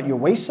worry about your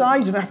waist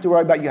size, you don't have to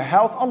worry about your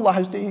health. Allah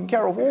has taken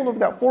care of all of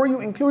that for you,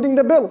 including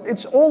the bill.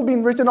 It's all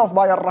been written off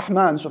by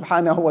Ar-Rahman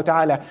subhanahu wa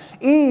ta'ala.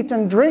 Eat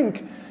and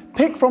drink,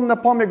 pick from the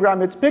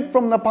pomegranates, pick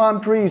from the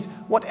palm trees,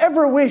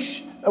 whatever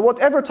wish,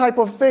 whatever type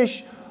of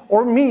fish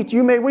or meat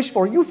you may wish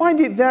for, you find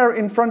it there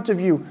in front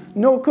of you.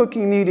 No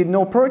cooking needed,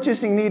 no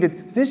purchasing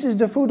needed. This is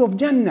the food of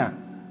Jannah.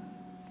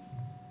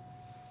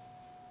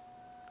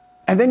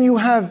 And then you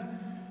have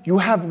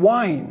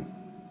wine.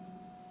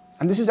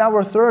 And this is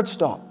our third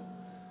stop.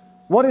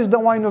 What is the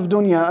wine of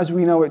dunya as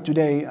we know it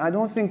today? I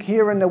don't think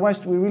here in the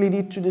West we really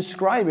need to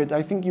describe it.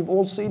 I think you've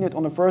all seen it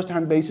on a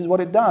first-hand basis what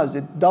it does.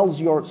 It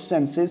dulls your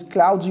senses,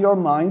 clouds your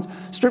mind,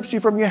 strips you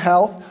from your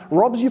health,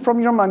 robs you from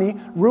your money,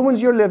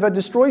 ruins your liver,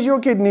 destroys your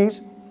kidneys.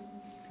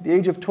 At the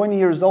age of 20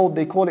 years old,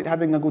 they call it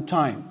having a good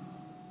time.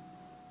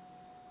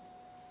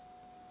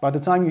 By the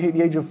time you hit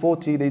the age of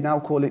 40, they now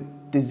call it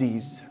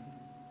disease.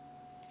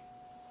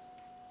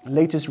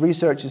 Latest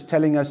research is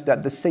telling us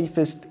that the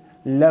safest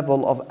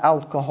level of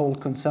alcohol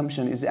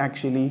consumption is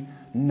actually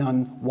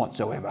none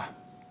whatsoever.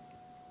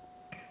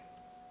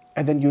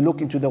 And then you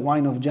look into the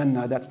wine of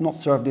Jannah that's not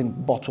served in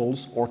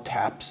bottles or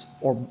taps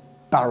or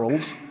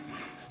barrels,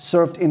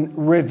 served in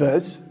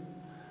rivers.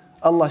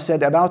 Allah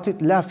said about it,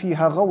 لا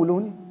فيها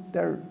غول.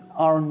 There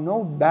are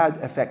no bad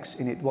effects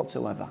in it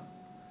whatsoever.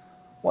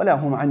 ولا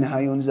هم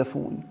عنها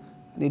ينزفون.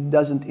 And it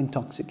doesn't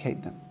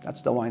intoxicate them. That's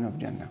the wine of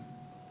Jannah.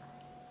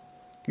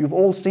 You've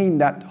all seen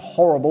that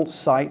horrible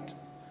sight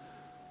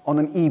on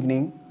an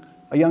evening,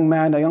 a young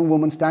man, a young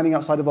woman standing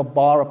outside of a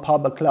bar, a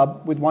pub, a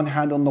club, with one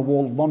hand on the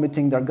wall,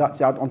 vomiting their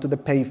guts out onto the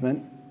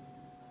pavement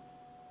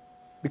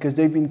because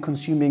they've been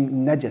consuming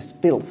najas,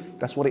 filth.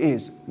 That's what it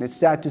is. And it's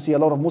sad to see a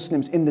lot of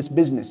Muslims in this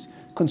business,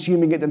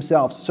 consuming it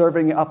themselves,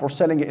 serving it up or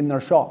selling it in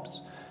their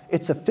shops.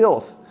 It's a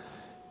filth.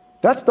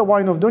 That's the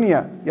wine of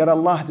dunya. Yet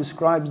Allah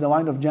describes the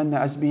wine of Jannah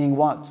as being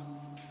what?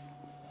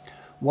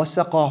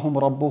 وَسَقَاهُمْ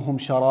رَبُّهُمْ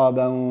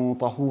شَرَابًا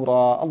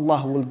طَهُورًا.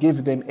 Allah will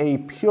give them a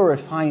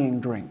purifying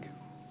drink.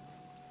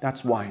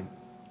 That's wine.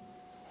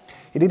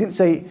 He didn't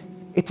say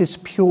it is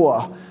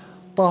pure.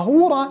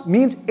 Tahura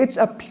means it's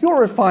a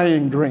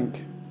purifying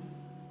drink.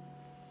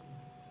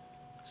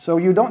 So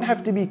you don't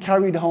have to be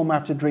carried home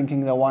after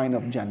drinking the wine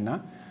of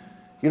Jannah.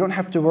 You don't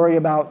have to worry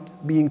about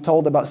being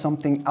told about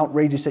something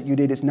outrageous that you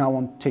did. It's now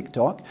on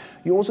TikTok.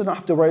 You also don't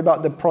have to worry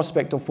about the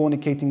prospect of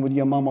fornicating with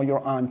your mom or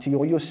your auntie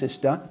or your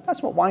sister.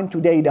 That's what wine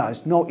today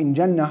does. No, in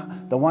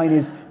Jannah, the wine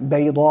is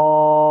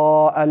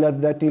بَيْضَاءَ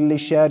لَذَّةٍ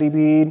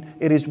لِلشَّارِبِينَ.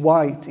 It is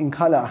white in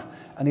color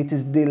and it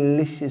is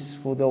delicious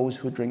for those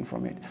who drink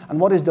from it. And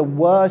what is the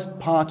worst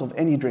part of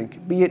any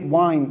drink? Be it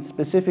wine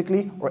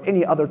specifically or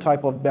any other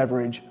type of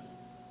beverage.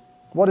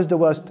 What is the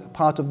worst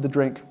part of the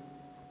drink?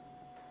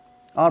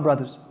 Our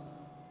brothers.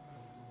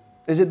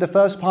 Is it the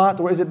first part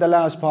or is it the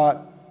last part?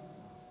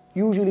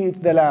 Usually it's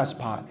the last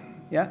part.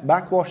 Yeah,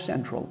 backwash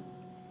central.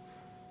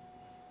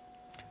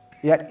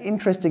 Yet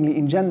interestingly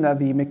in Jannah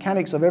the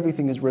mechanics of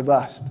everything is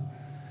reversed.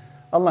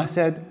 Allah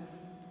said,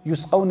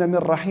 يُسْقَوْنَ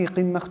مِنْ رَحِيقٍ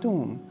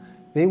مَخْتُومٍ.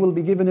 They will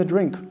be given a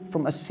drink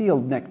from a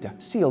sealed nectar.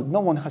 Sealed, no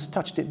one has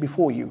touched it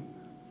before you.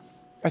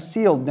 a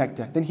sealed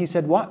nectar. Then he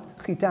said what?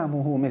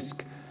 ختامه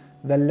misk.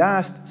 The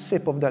last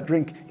sip of that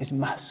drink is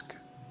musk.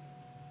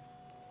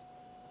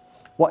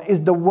 What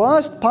is the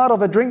worst part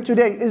of a drink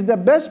today is the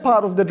best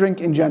part of the drink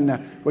in Jannah.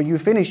 Where you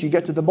finish, you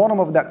get to the bottom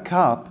of that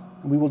cup,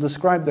 and we will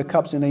describe the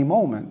cups in a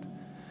moment.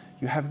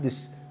 You have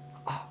this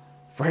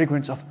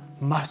fragrance of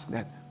musk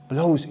that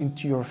blows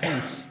into your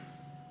face.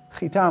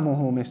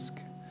 ختامه misk.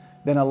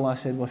 Then Allah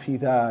said, وَفِي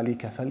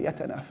ذَلِكَ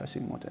فَلْيَتَنَافَسِ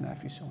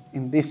الْمُتَنَافِسُونَ.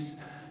 In this,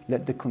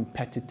 let the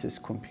competitors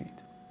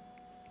compete.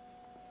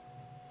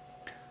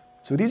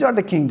 So these are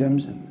the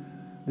kingdoms.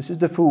 This is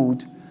the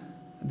food.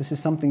 This is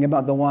something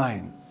about the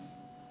wine.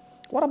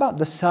 What about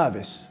the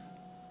service?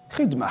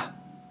 Khidmah.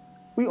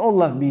 We all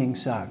love being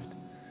served.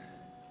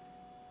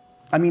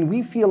 I mean,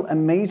 we feel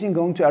amazing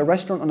going to a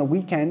restaurant on a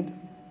weekend.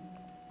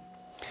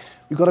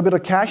 We got a bit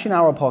of cash in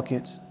our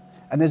pockets,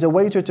 and there's a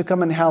waiter to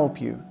come and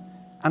help you.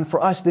 And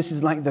for us, this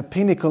is like the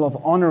pinnacle of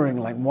honoring,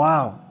 like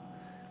wow.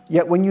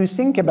 Yet when you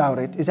think about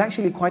it, it's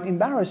actually quite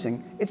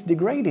embarrassing. It's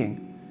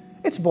degrading.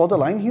 It's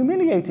borderline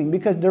humiliating,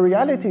 because the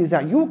reality is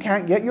that you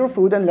can't get your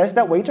food unless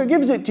that waiter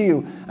gives it to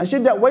you. And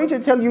should that waiter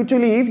tell you to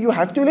leave, you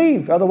have to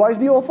leave. Otherwise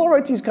the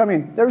authorities come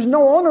in. There's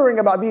no honoring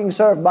about being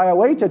served by a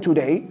waiter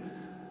today.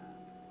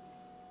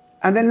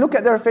 And then look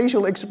at their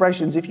facial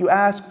expressions. If you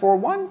ask for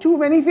one too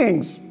many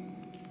things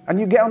and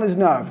you get on his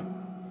nerve.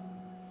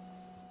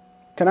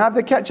 Can I have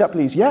the ketchup,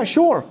 please? Yeah,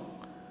 sure.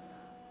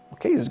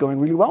 Okay, this is going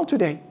really well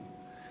today.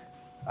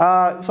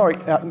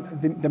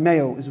 The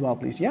mayo as well,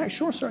 please. Yeah,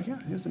 sure, sir. Yeah,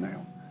 here's the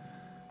mayo.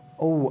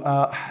 Oh,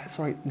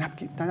 sorry,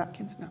 napkins.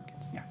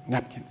 Yeah,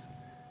 napkins.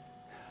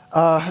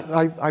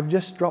 I've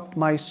just dropped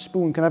my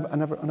spoon. Can I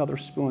have another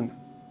spoon?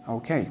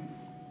 Okay.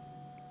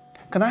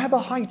 Can I have a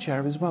high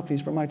chair as well,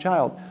 please, for my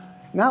child?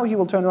 Now he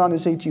will turn around and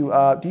say to you,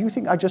 do you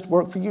think I just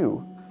work for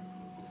you?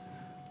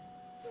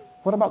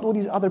 What about all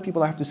these other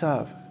people I have to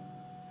serve?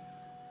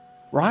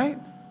 Right?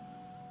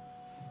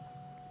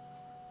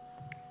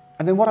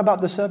 And then what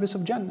about the service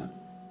of Jannah?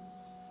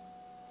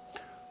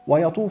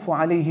 وَيَطُوفُ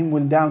عَلَيْهِمْ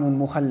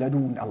وِلْدَانٌ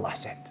مُخَلَّدُونَ, Allah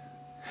said.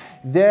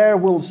 There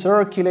will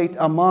circulate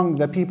among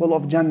the people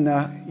of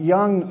Jannah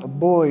young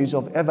boys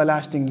of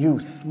everlasting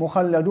youth.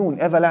 مُخَلَّدُونَ,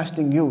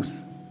 everlasting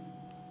youth.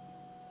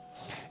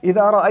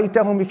 إِذَا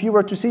رَأَيْتَهُمْ, if you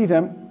were to see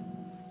them,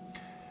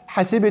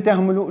 حَسِبْتَهُمْ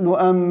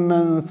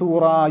لُؤْلُؤًا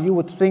مَنْثُورًا, you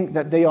would think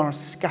that they are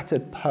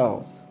scattered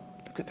pearls.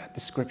 Look at that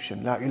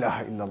description. La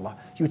ilaha illallah.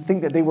 You would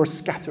think that they were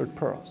scattered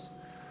pearls.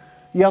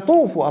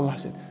 يَطُوفُ, Allah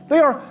said. They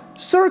are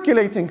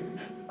circulating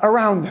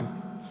around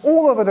them,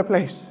 all over the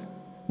place.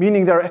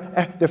 Meaning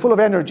they're full of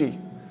energy.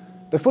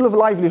 They're full of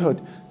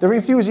livelihood. They're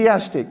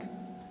enthusiastic.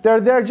 They're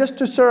there just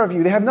to serve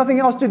you. They have nothing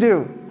else to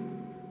do.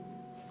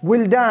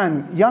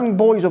 Wildan, young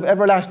boys of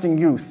everlasting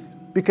youth.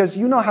 Because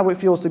you know how it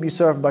feels to be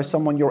served by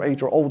someone your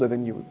age or older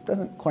than you. It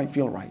doesn't quite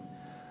feel right.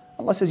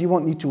 Allah says you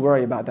won't need to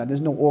worry about that.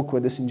 There's no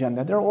awkwardness in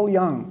Jannah. They're all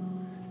young.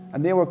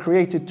 And they were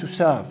created to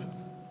serve.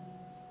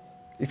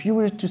 If you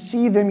were to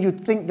see them, you'd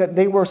think that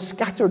they were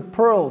scattered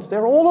pearls.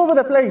 They're all over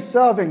the place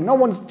serving. No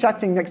one's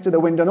chatting next to the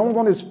window. No one's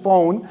on his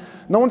phone.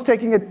 No one's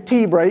taking a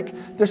tea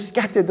break. They're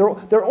scattered.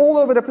 They're all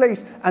over the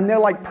place. And they're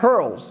like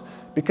pearls.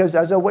 Because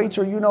as a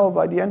waiter, you know,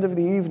 by the end of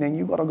the evening,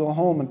 you got to go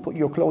home and put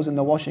your clothes in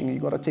the washing. And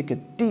you got to take a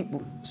deep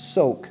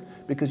soak.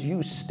 Because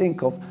you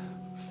stink of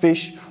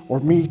fish or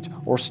meat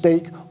or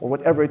steak or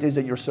whatever it is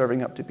that you're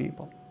serving up to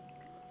people.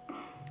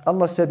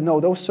 Allah said,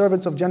 no, those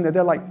servants of Jannah,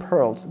 they're like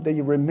pearls.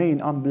 They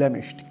remain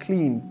unblemished,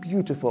 clean,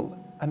 beautiful,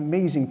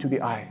 amazing to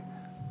the eye.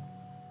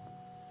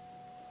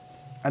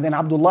 And then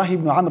Abdullah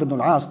ibn Amr ibn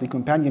al-As, the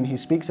companion, he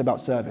speaks about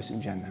service in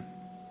Jannah.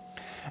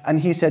 And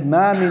he said,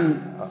 ما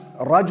من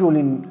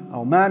رجل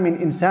أو ما من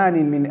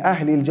إنسان من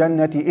أهل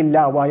الجنة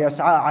إلا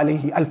ويسعى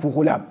عليه ألف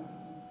غلام.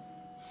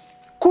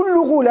 كل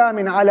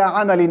غلام على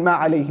عمل ما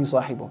عليه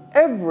صاحبه.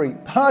 Every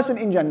person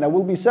in Jannah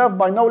will be served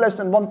by no less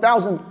than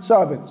 1,000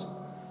 servants.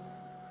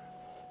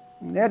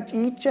 That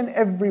each and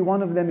every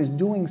one of them is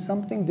doing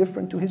something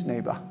different to his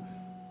neighbor.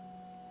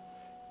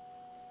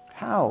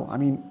 How? I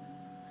mean,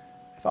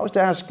 if I was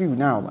to ask you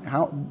now, like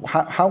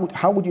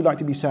how would you like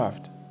to be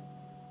served?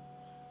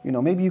 You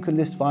know, maybe you could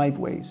list 5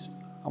 ways.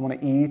 I want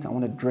to eat, I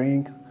want to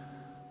drink,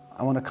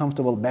 I want a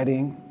comfortable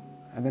bedding.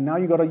 And then now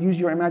you got to use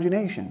your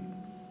imagination.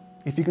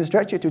 If you can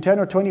stretch it to 10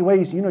 or 20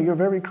 ways, you know, you're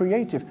very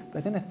creative.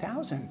 But then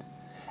 1,000.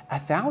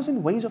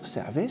 1,000 ways of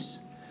service?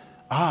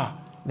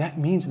 That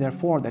means,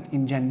 therefore, that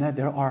in Jannah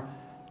there are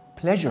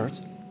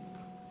pleasures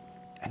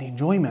and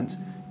enjoyments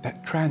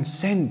that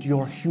transcend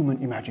your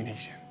human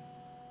imagination.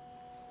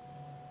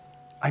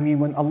 I mean,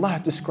 when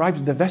Allah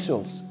describes the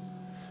vessels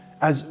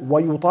as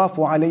وَيُطَافُ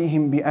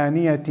عَلَيْهِمْ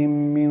بِآنِيَةٍ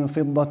مِّن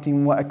فِضَّةٍ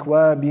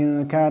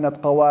وَأَكْوَابٍ كَانَتْ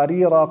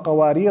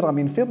قَوَارِيرَ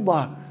مِن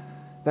فِضَّةٍ,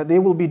 that they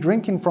will be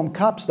drinking from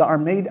cups that are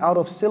made out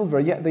of silver,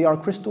 yet they are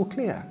crystal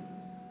clear.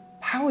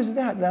 How is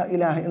that? La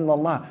ilaha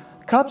illallah.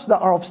 Cups that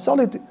are of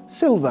solid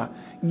silver,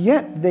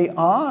 yet they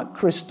are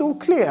crystal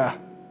clear.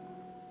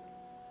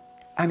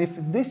 And if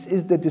this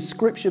is the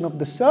description of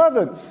the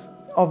servants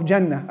of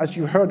Jannah, as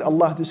you heard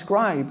Allah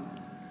describe,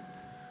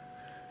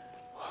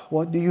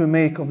 What do you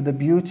make of the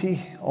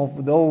beauty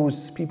of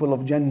those people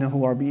of Jannah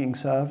who are being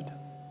served?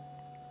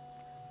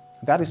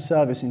 That is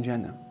service in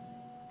Jannah.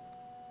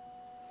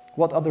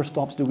 What other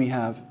stops do we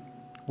have?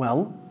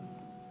 Well,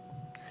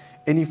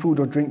 any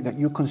food or drink that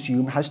you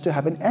consume has to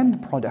have an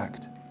end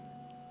product.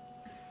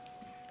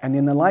 And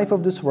in the life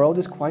of this world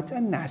is quite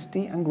a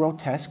nasty and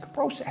grotesque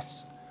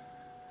process.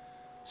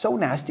 So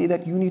nasty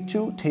that you need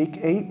to take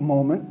a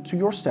moment to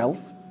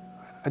yourself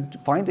and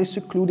find a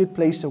secluded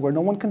place where no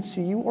one can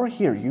see you or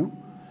hear you.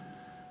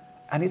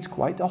 And it's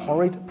quite a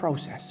horrid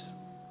process.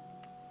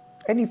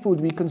 Any food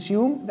we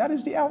consume, that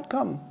is the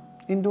outcome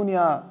in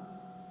dunya.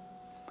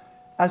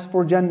 As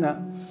for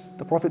Jannah,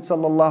 the Prophet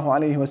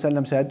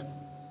ﷺ said,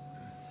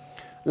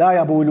 لا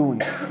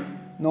يبولون,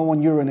 no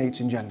one urinates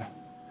in Jannah.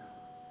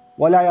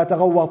 ولا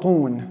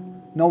يتغوطون,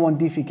 no one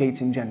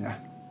defecates in Jannah.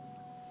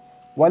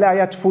 ولا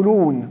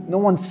يتفلون, no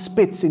one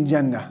spits in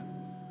Jannah.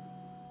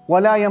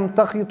 ولا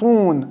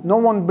يمتخطون, no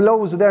one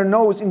blows their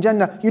nose in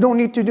Jannah. You don't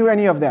need to do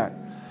any of that.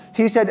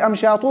 He said,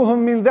 أمشاطهم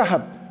من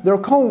ذهب, their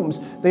combs,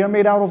 they are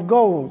made out of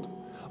gold.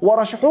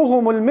 وَرَشْحُهُمُ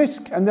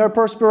الْمِسْكِ, and their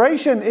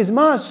perspiration is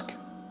musk.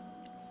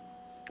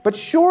 But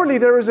surely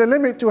there is a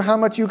limit to how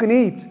much you can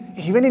eat.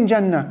 Even in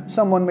Jannah,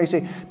 someone may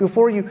say,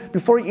 before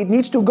it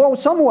needs to go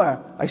somewhere.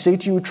 I say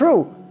to you,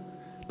 true.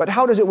 But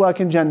how does it work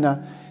in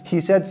Jannah?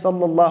 He said,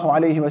 sallallahu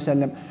alayhi wa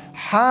sallam,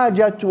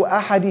 حَاجَةُ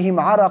أَحَدِهِمْ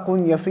عَرَقٌ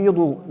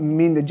يَفِيضُ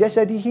مِنْ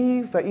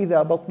جَسَدِهِ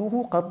فَإِذَا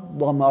بَطْنُهُ قَدْ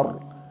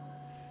ضَمَرْ.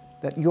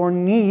 That your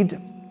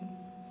need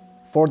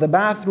for the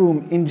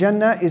bathroom in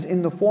Jannah is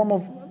in the form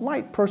of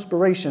light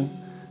perspiration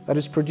that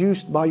is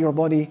produced by your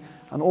body,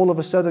 and all of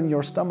a sudden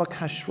your stomach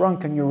has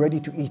shrunk and you're ready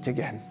to eat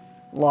again.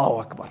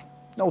 Allahu Akbar.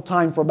 No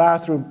time for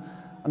bathroom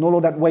and all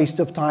of that waste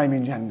of time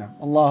in Jannah.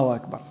 Allahu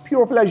Akbar.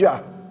 Pure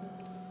pleasure.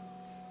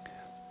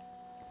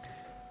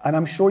 And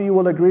I'm sure you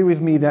will agree with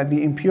me that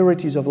the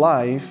impurities of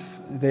life,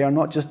 they are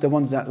not just the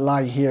ones that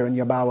lie here in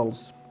your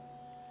bowels.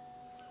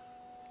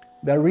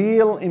 The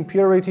real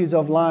impurities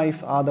of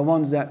life are the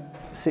ones that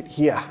sit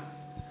here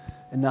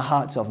in the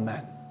hearts of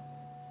man.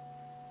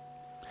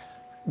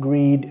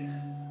 Greed,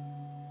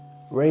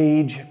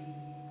 rage,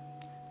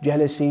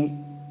 jealousy,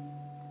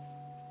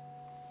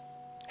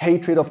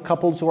 hatred of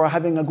couples who are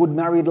having a good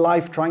married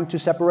life, trying to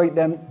separate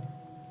them,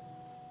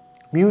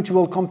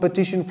 mutual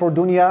competition for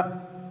dunya.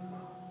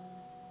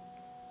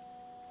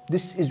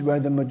 This is where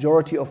the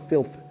majority of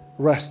filth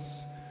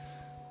rests.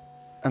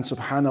 And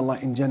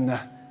subhanallah, in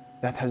Jannah,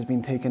 that has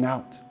been taken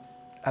out.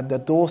 At the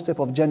doorstep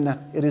of Jannah,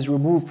 it is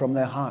removed from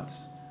their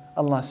hearts.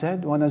 Allah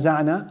said,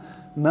 وَنَزَعْنَا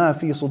مَا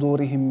فِي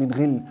صُدُورِهِم مِّنْ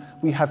غِلٍّ.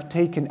 We have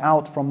taken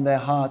out from their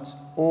hearts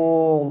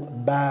all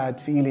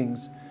bad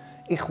feelings.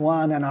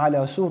 إِخْوَانًا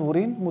عَلَى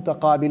سُرُرٍ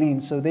مُتَقَابِلِينَ.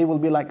 So they will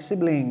be like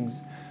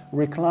siblings,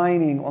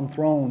 reclining on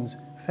thrones,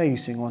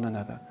 facing one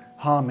another.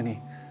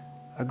 Harmony,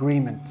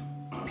 agreement,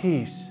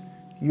 peace,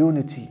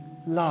 unity,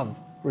 love,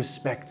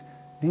 respect.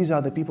 These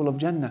are the people of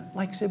Jannah,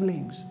 like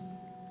siblings.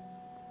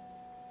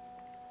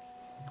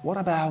 What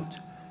about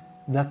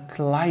the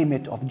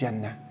climate of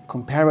Jannah?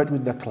 Compare it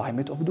with the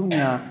climate of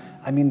dunya.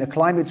 I mean, the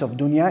climate of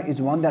dunya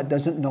is one that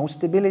doesn't know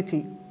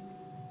stability.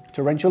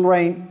 Torrential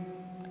rain,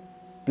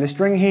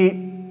 blistering heat.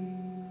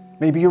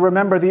 Maybe you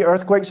remember the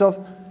earthquakes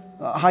of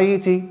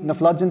Haiti, the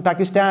floods in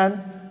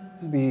Pakistan,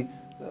 the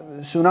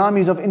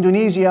tsunamis of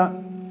Indonesia.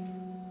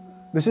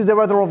 This is the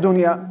weather of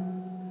dunya.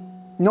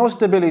 No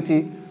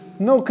stability,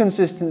 no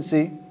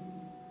consistency.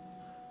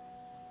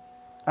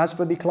 As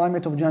for the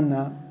climate of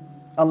Jannah,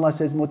 Allah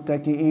says,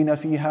 مُتَّكِئِينَ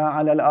فِيهَا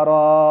عَلَى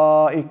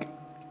الْأَرَائِكِ.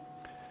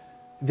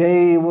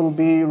 They will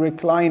be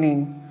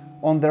reclining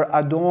on their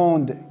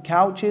adorned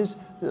couches.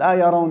 لَا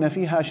يَرَوْنَ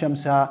فِيهَا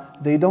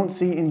شَمْسًا. They don't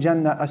see in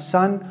Jannah a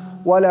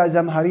sun, وَلَا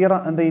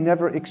زَمْهَرِيرًا, and they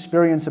never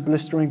experience a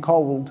blistering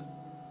cold.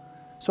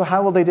 So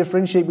how will they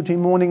differentiate between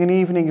morning and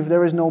evening if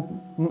there is no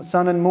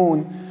sun and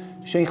moon?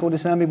 Shaykh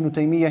al-Islam ibn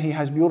Taymiyyah, he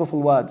has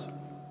beautiful words.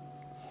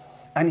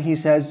 And he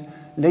says,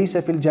 لَيْسَ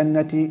فِي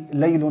الْجَنَّةِ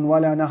لَيْلٌ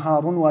وَلَا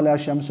نَهَارٌ وَلَا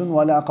شَمْسٌ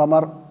وَلَا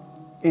قَمَرٌ.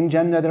 In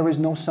Jannah there is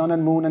no sun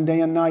and moon and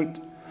day and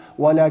night.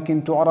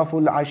 ولكن تعرف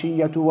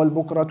العشية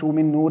والبكرة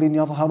من نور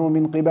يظهر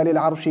من قبل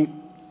العرش.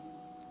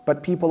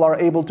 But people are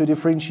able to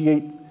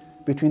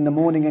differentiate between the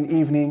morning and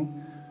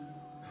evening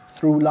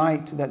through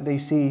light that they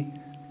see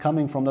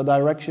coming from the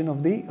direction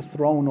of the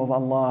throne of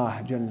Allah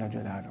Jalla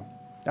Jalaluhu.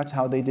 That's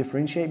how they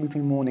differentiate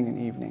between morning and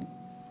evening.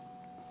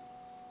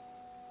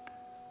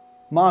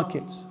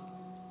 Markets.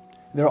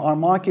 There are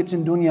markets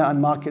in dunya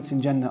and markets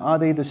in Jannah. Are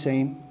they the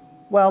same?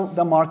 Well,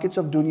 the markets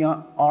of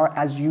dunya are,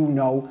 as you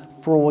know,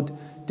 fraud,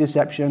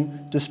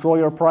 deception,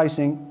 destroyer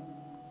pricing,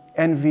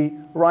 envy,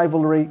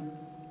 rivalry.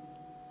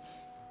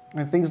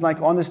 And things like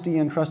honesty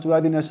and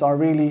trustworthiness are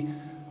really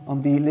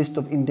on the list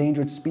of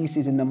endangered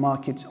species in the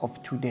markets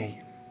of today.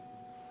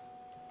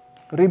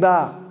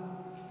 Riba,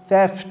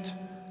 theft,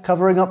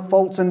 covering up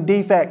faults and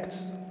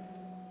defects,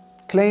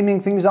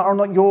 claiming things that are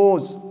not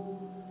yours.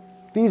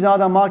 These are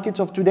the markets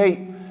of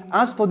today.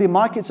 As for the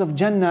markets of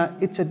Jannah,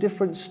 it's a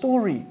different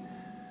story.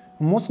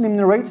 Muslim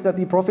narrates that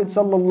the Prophet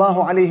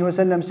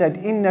ﷺ said,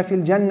 إِنَّ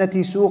فِي الْجَنَّةِ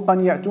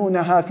سُوقًا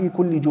يَأْتُونَهَا فِي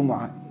كُلِّ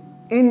جُمْعَةٍ.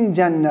 In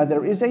Jannah,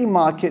 there is a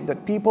market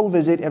that people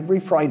visit every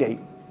Friday.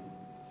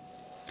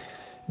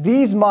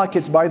 These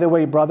markets, by the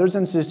way, brothers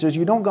and sisters,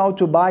 you don't go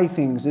to buy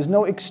things. There's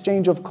no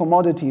exchange of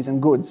commodities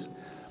and goods.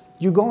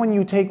 You go and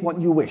you take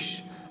what you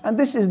wish. And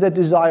this is the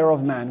desire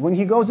of man. When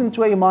he goes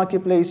into a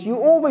marketplace, you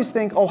always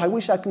think, oh, I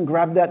wish I can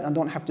grab that and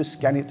don't have to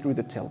scan it through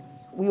the till.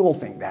 We all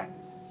think that.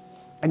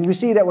 And you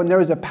see that when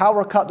there is a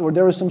power cut or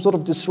there is some sort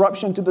of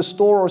disruption to the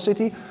store or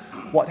city,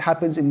 what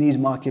happens in these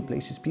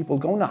marketplaces? People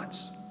go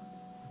nuts.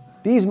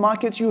 These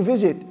markets you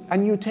visit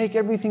and you take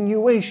everything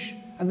you wish.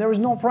 And there is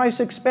no price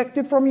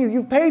expected from you.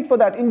 You've paid for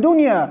that in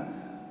dunya.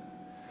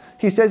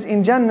 He says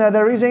in Jannah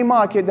there is a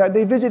market that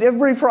they visit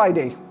every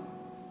Friday.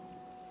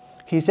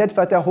 He said,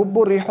 فَتَهُبُّ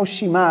الرِّيحُ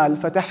الشِّمَالِ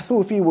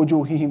فَتَحْثُوا فِي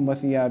وُجُوهِهِمْ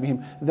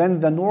وَثِيَابِهِمْ. Then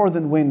the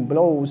northern wind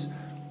blows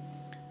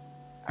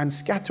and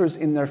scatters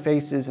in their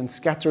faces and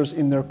scatters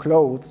in their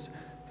clothes.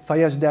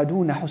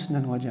 فَيَزْدَادُونَ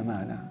حُسْنًا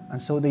وَجَمَالًا.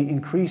 And so they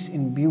increase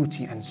in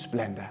beauty and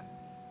splendor.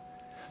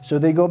 So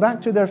they go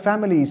back to their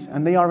families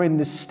and they are in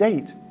this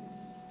state.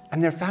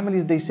 And their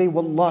families, they say,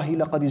 Wallahi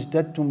laqad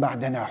izdattum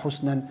ba'dana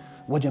husnan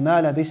wa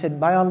jamala. They said,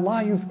 by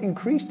Allah, you've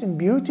increased in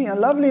beauty and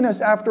loveliness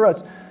after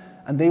us.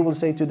 And they will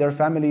say to their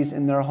families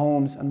in their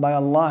homes, and by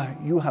Allah,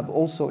 you have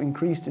also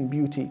increased in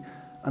beauty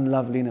and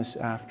loveliness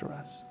after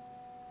us.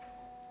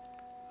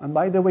 And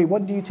by the way,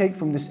 what do you take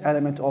from this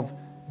element of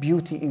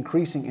beauty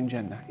increasing in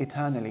Jannah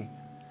eternally?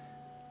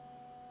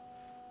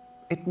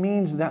 It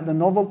means that the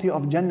novelty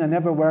of Jannah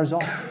never wears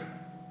off.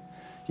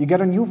 You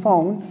get a new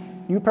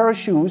phone, new pair of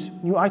shoes,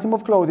 new item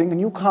of clothing, a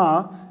new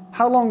car.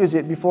 How long is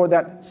it before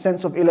that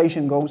sense of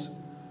elation goes?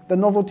 The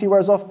novelty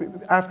wears off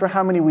after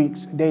how many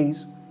weeks,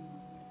 days?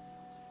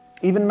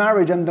 Even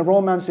marriage and the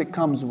romance it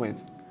comes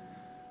with.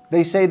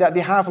 They say that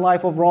the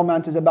half-life of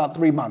romance is about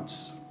 3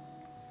 months.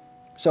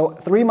 So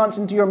 3 months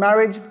into your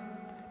marriage,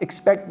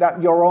 expect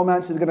that your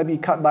romance is going to be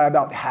cut by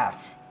about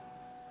half.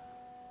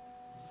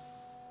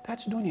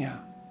 That's dunya.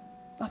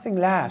 Nothing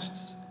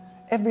lasts.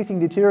 Everything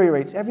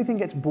deteriorates. Everything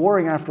gets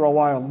boring after a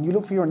while. And you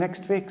look for your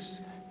next fix.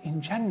 In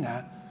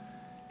Jannah,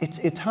 it's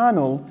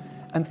eternal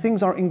and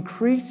things are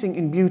increasing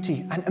in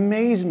beauty and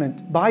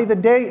amazement by the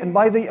day and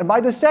by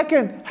the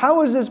second.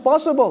 How is this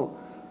possible?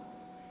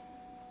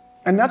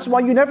 And that's why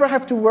you never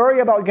have to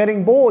worry about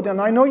getting bored.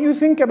 And I know you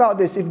think about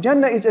this. If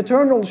Jannah is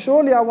eternal,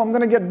 surely I'm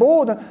going to get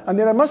bored and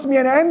there must be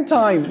an end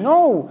time.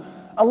 No.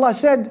 Allah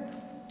said,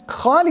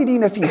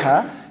 خَالِدِينَ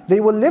فِيهَا. They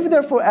will live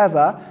there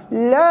forever.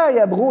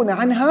 لَا يَبْغُونَ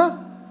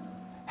عَنْهَا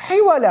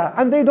حِوَلًا.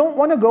 And they don't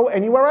want to go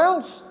anywhere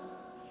else.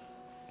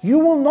 You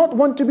will not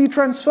want to be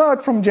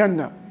transferred from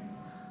Jannah.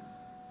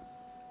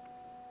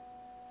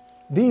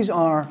 These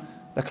are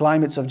the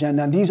climates of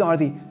Jannah. And these are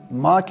the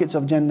markets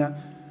of Jannah.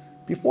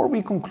 Before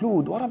we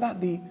conclude, what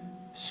about the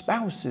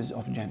spouses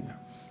of Jannah?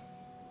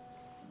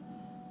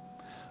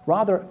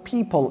 Rather,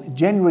 people,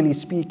 generally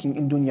speaking,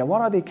 in dunya, what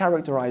are they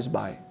characterized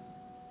by?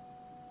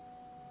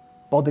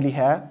 Bodily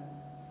hair,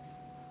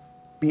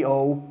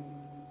 BO,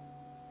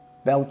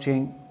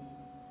 belching,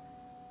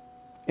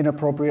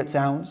 inappropriate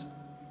sounds,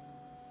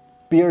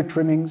 beard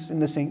trimmings in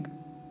the sink,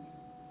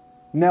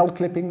 nail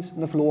clippings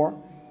on the floor,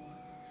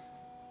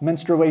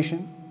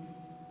 menstruation,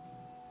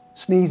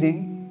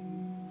 sneezing,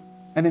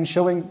 and then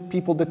showing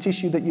people the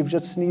tissue that you've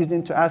just sneezed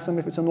in to ask them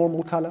if it's a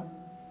normal color.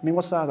 I mean,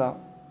 what's that about?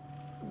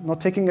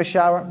 Not taking a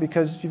shower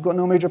because you've got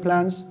no major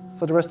plans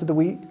for the rest of the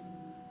week.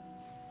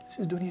 This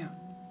is dunya.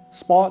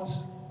 Spots,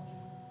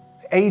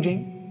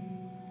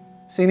 aging,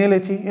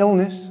 senility,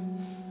 illness,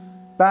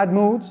 bad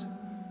moods,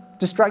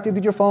 distracted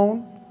with your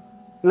phone,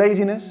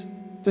 laziness,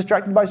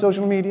 distracted by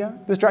social media,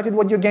 distracted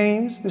with your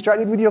games,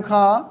 distracted with your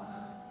car,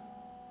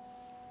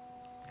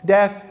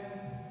 death.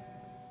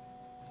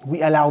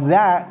 We allow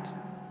that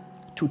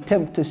to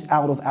tempt us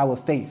out of our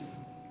faith.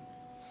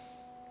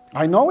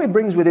 I know it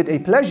brings with it a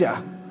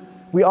pleasure.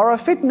 We are a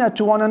fitna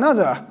to one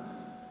another.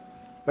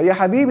 But ya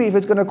habibi, if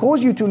it's going to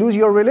cause you to lose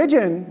your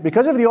religion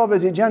because of the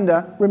opposite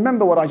gender,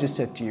 remember what I just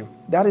said to you.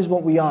 That is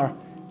what we are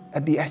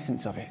at the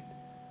essence of it.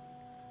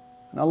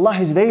 And Allah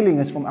is veiling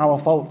us from our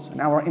faults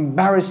and our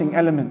embarrassing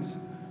elements.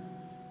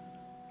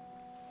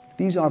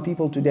 These are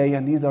people today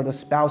and these are the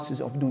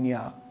spouses of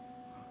dunya.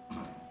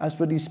 As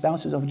for these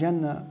spouses of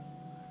Jannah,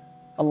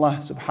 Allah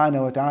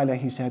subhanahu wa ta'ala,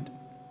 He said,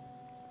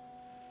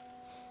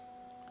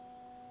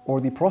 or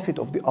the Prophet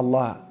of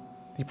Allah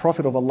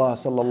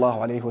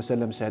sallallahu alayhi wa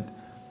sallam said,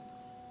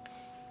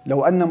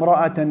 لو أن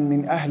امرأة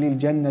من أهل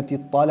الجنة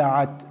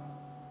اطلعت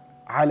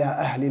على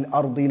أهل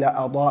الأرض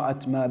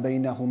لأضاءت ما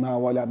بينهما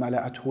ولا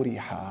ملأته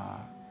ريحا.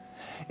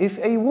 If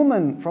a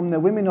woman from the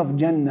women of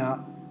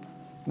Jannah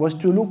was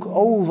to look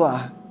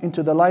over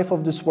into the life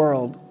of this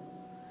world,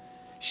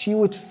 she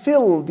would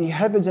fill the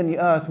heavens and the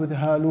earth with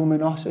her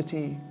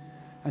luminosity,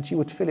 and she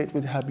would fill it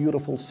with her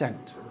beautiful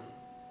scent.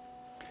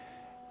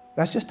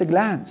 That's just a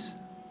glance.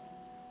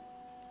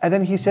 And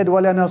then he said,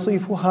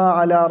 وَلَنَصِيفُهَا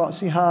عَلَىٰ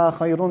رَأْسِهَا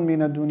خَيْرٌ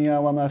مِّنَ الدُّنْيَا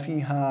وَمَا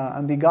فِيهَا.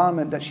 And the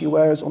garment that she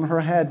wears on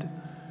her head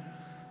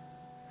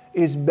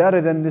is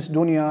better than this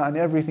dunya and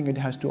everything it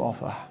has to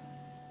offer.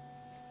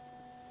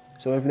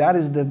 So if that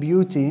is the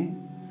beauty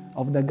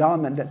of the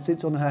garment that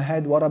sits on her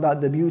head, what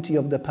about the beauty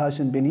of the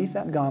person beneath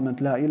that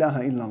garment? La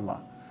ilaha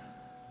illallah.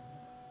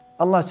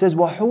 Allah says,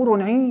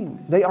 وَحُورٌ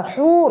عِينٌ. They are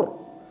hur.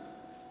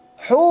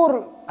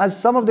 Hur, as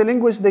some of the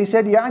linguists, they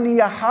said, يعني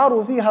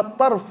يحار فيها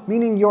الطرف,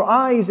 meaning your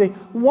eyes, they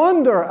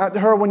wonder at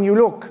her when you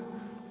look.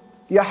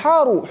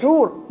 Yaharu,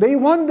 hur, they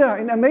wonder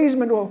in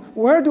amazement, oh,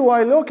 where do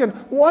I look and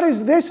what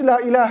is this? La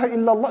ilaha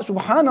illallah,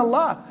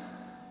 subhanallah.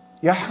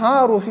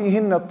 Yaharu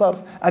fihinna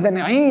الطرف. And then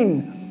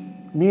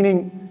عين,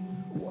 meaning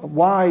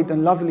wide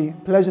and lovely,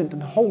 pleasant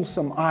and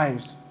wholesome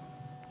eyes.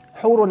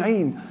 Hurun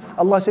عين.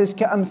 Allah says,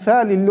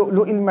 كأمثال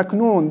اللؤلؤ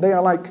المكنون. They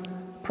are like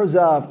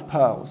preserved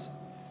pearls.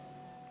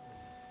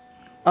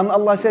 And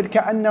Allah said,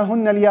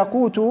 كأنهن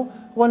الياقوت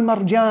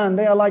والمرجان.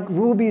 They are like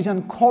rubies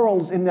and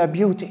corals in their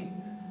beauty.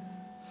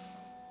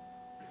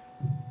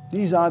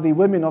 These are the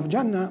women of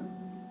Jannah.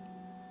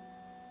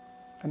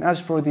 And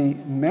as for the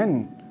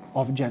men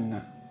of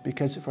Jannah,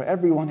 because for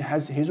everyone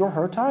has his or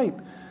her type,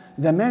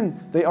 the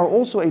men, they are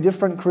also a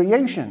different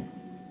creation.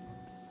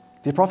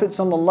 The Prophet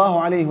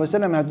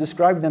ﷺ has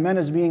described the men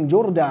as being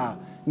jurda,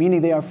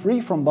 meaning they are free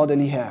from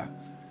bodily hair.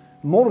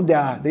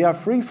 Murda, they are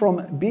free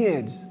from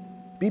beards.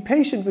 Be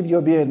patient with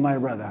your beard, my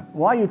brother.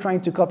 Why are you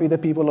trying to copy the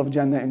people of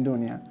Jannah in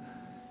dunya?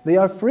 They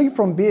are free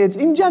from beards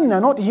in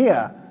Jannah, not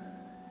here.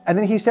 And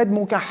then he said,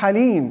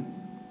 mukahhalin.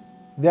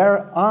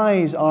 Their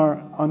eyes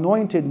are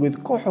anointed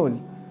with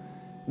kuhul.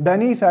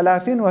 Bani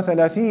thalathin wa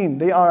thalathin.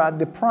 They are at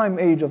the prime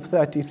age of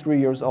 33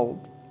 years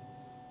old.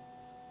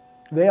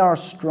 They are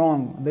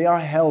strong, they are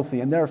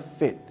healthy, and they're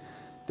fit.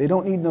 They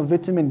don't need no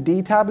vitamin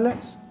D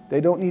tablets. They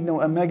don't need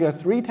no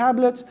omega-3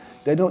 tablets.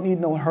 They don't need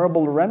no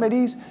herbal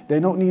remedies. They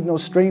don't need no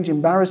strange,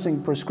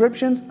 embarrassing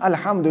prescriptions.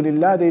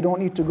 Alhamdulillah, they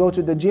don't need to go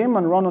to the gym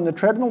and run on the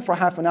treadmill for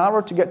half an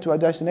hour to get to a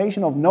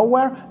destination of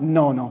nowhere.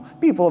 No.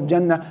 People of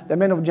Jannah, the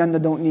men of Jannah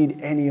don't need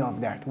any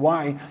of that.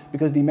 Why?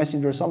 Because the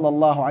Messenger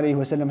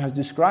ﷺ has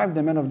described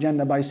the men of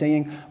Jannah by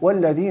saying,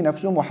 وَالَّذِي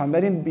نَفْسُ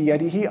مُحَمَّدٍ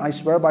بِيَدِهِ, I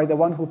swear by the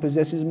one who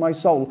possesses my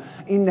soul.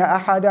 إِنَّ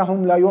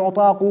أَحَدَهُمْ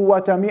لَيُعْطَى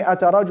قُوَّةَ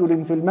مِئَةَ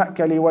رَجُلٍ فِي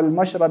الْمَأْكَلِ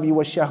وَالْمَشْرَبِ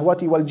وَالشَّهْوَةِ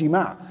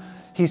وَالْجِمَاعِ.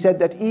 He said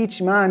that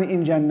each man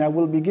in Jannah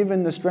will be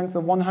given the strength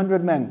of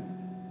 100 men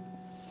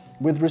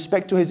with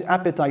respect to his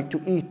appetite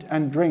to eat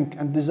and drink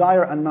and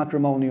desire and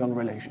matrimonial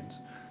relations.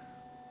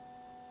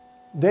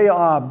 They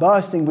are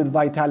bursting with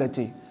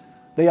vitality.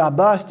 They are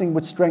bursting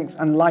with strength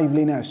and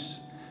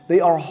liveliness. They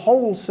are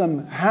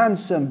wholesome,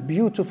 handsome,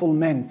 beautiful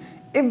men.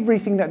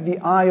 Everything that the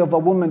eye of a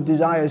woman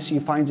desires, she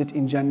finds it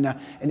in Jannah.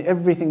 And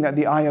everything that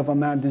the eye of a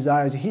man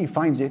desires, he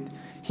finds it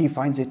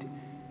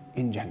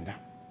in Jannah.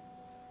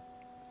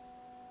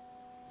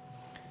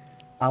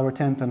 Our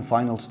 10th and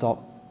final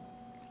stop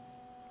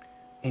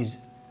is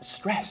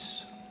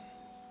stress.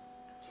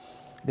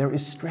 There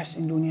is stress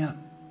in dunya.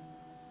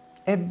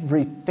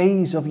 Every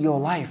phase of your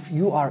life,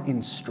 you are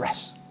in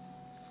stress.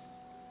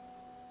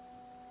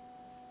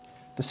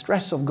 The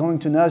stress of going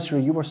to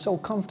nursery, you were so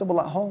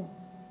comfortable at home.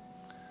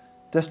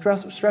 The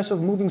stress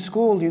of moving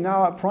school, you're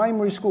now at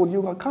primary school,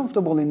 you got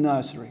comfortable in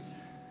nursery.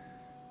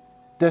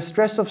 The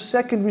stress of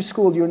secondary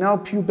school, you're now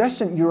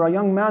pubescent, you're a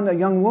young man, a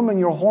young woman,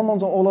 your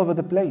hormones are all over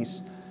the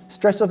place.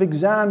 Stress of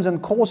exams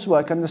and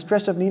coursework and the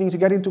stress of needing to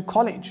get into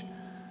college.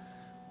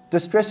 The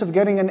stress of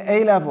getting an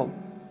A-level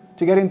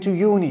to get into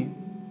uni.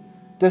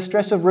 The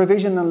stress of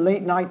revision and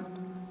late night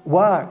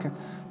work.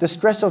 The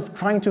stress of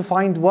trying to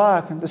find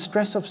work and the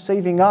stress of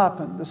saving up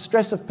and the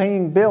stress of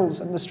paying bills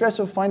and the stress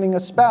of finding a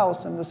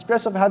spouse and the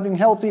stress of having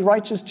healthy,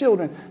 righteous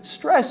children.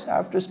 Stress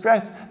after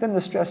stress. Then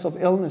the stress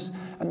of illness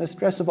and the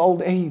stress of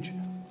old age.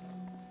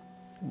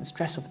 And the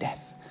stress of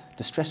death.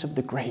 The stress of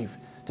the grave.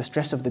 The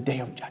stress of the day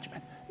of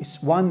judgment.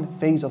 It's one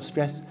phase of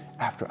stress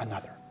after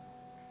another.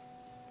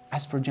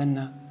 As for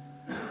Jannah,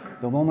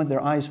 the moment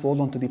their eyes fall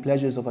onto the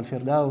pleasures of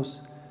Al-Firdaus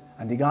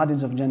and the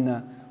gardens of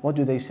Jannah, what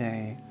do they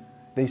say?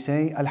 They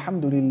say,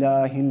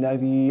 Alhamdulillahi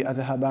alladhi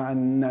adhaba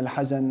anna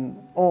al-hazan.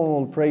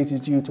 All praise is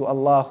due to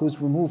Allah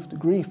who's removed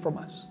grief from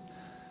us,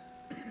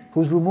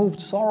 who's removed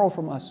sorrow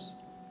from us.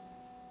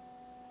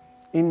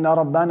 Inna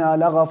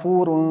rabbana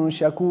laghafurun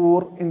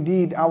shakur.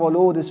 Indeed, our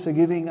Lord is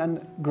forgiving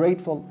and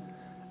grateful.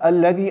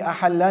 الذي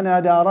أحلنا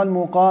دار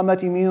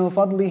المقامة من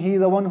فضله,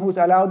 the one who's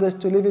allowed us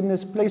to live in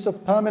this place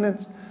of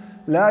permanence.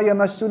 لا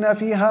يمسنا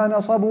فيها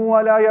نصب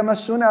ولا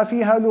يمسنا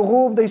فيها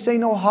لغوب. They say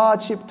no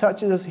hardship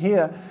touches us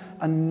here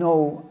and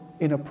no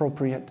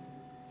inappropriate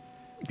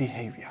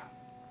behavior.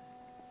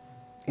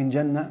 In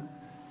Jannah,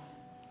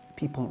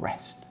 people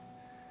rest.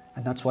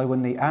 And that's why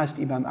when they asked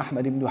Imam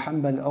Ahmad ibn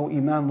Hanbal, "Oh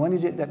Imam, when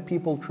is it that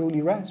people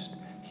truly rest?"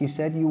 He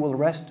said, "You will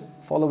rest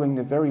following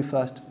the very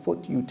first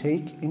foot you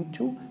take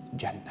into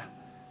Jannah."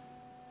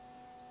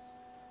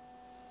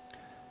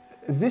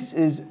 This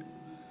is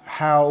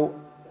how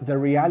the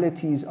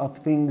realities of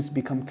things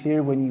become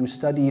clear when you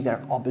study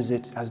their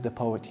opposites, as the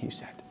poet he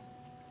said.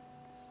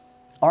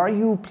 Are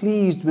you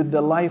pleased with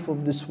the life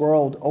of this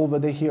world over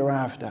the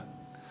hereafter?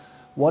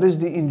 What is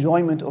the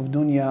enjoyment of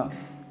dunya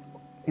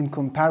in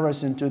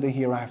comparison to the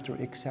hereafter,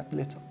 except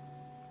little?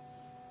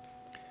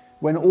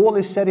 When all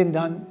is said and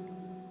done,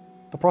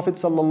 the Prophet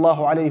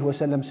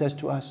ﷺ says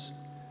to us,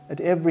 that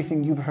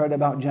everything you've heard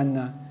about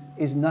Jannah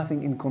is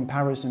nothing in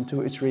comparison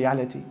to its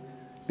reality.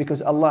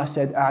 Because Allah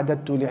said,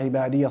 أَعْدَدْتُ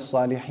لِعِبَادِيَ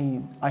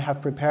الصَّالِحِينَ, I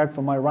have prepared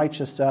for my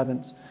righteous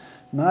servants,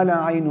 مَا لَا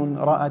عَيْنٌ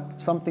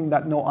رَأَتْ, something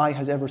that no eye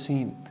has ever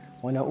seen,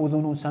 وَلَا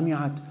أُذُنٌ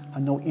سَمِعَتْ,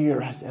 and no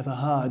ear has ever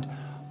heard,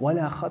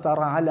 وَلَا خَطَرَ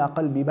عَلَى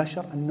قَلْبِ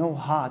بَشَرٍ, and no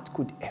heart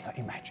could ever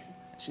imagine.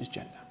 This is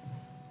Jannah.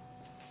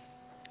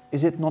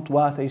 Is it not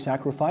worth a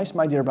sacrifice,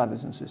 my dear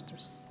brothers and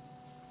sisters?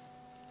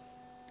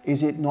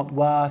 Is it not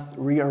worth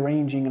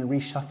rearranging and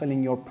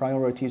reshuffling your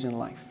priorities in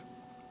life?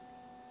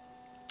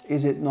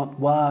 Is it not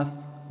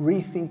worth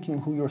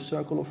rethinking who your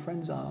circle of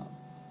friends are?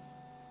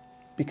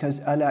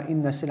 Because أَلَا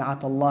إِنَّ سِلْعَةَ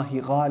اللَّهِ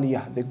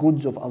غَالِيَةٌ, the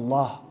goods of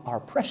Allah are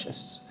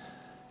precious.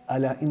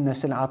 أَلَا إِنَّ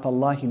سِلْعَةَ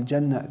اللَّهِ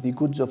الْجَنَّةِ, the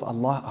goods of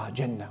Allah are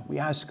Jannah. We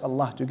ask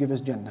Allah to give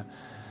us Jannah.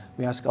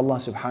 We ask Allah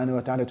subhanahu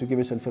wa ta'ala to give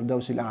us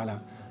al-firdaus al-a'la.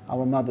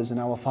 Our mothers and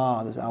our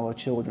fathers, our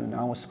children,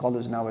 our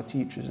scholars and our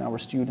teachers and our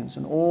students,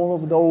 and all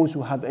of those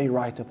who have a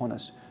right upon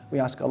us. We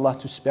ask Allah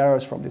to spare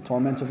us from the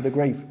torment of the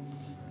grave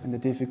and the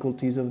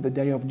difficulties of the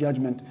day of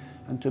judgment,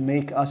 and to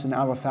make us and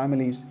our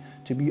families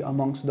to be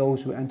amongst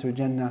those who enter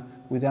Jannah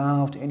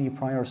without any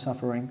prior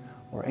suffering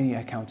or any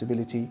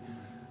accountability.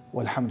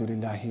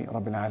 Walhamdulillahi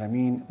Rabbil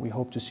Alameen. We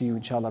hope to see you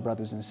inshallah,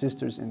 brothers and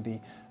sisters, in the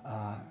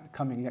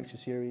coming lecture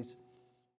series.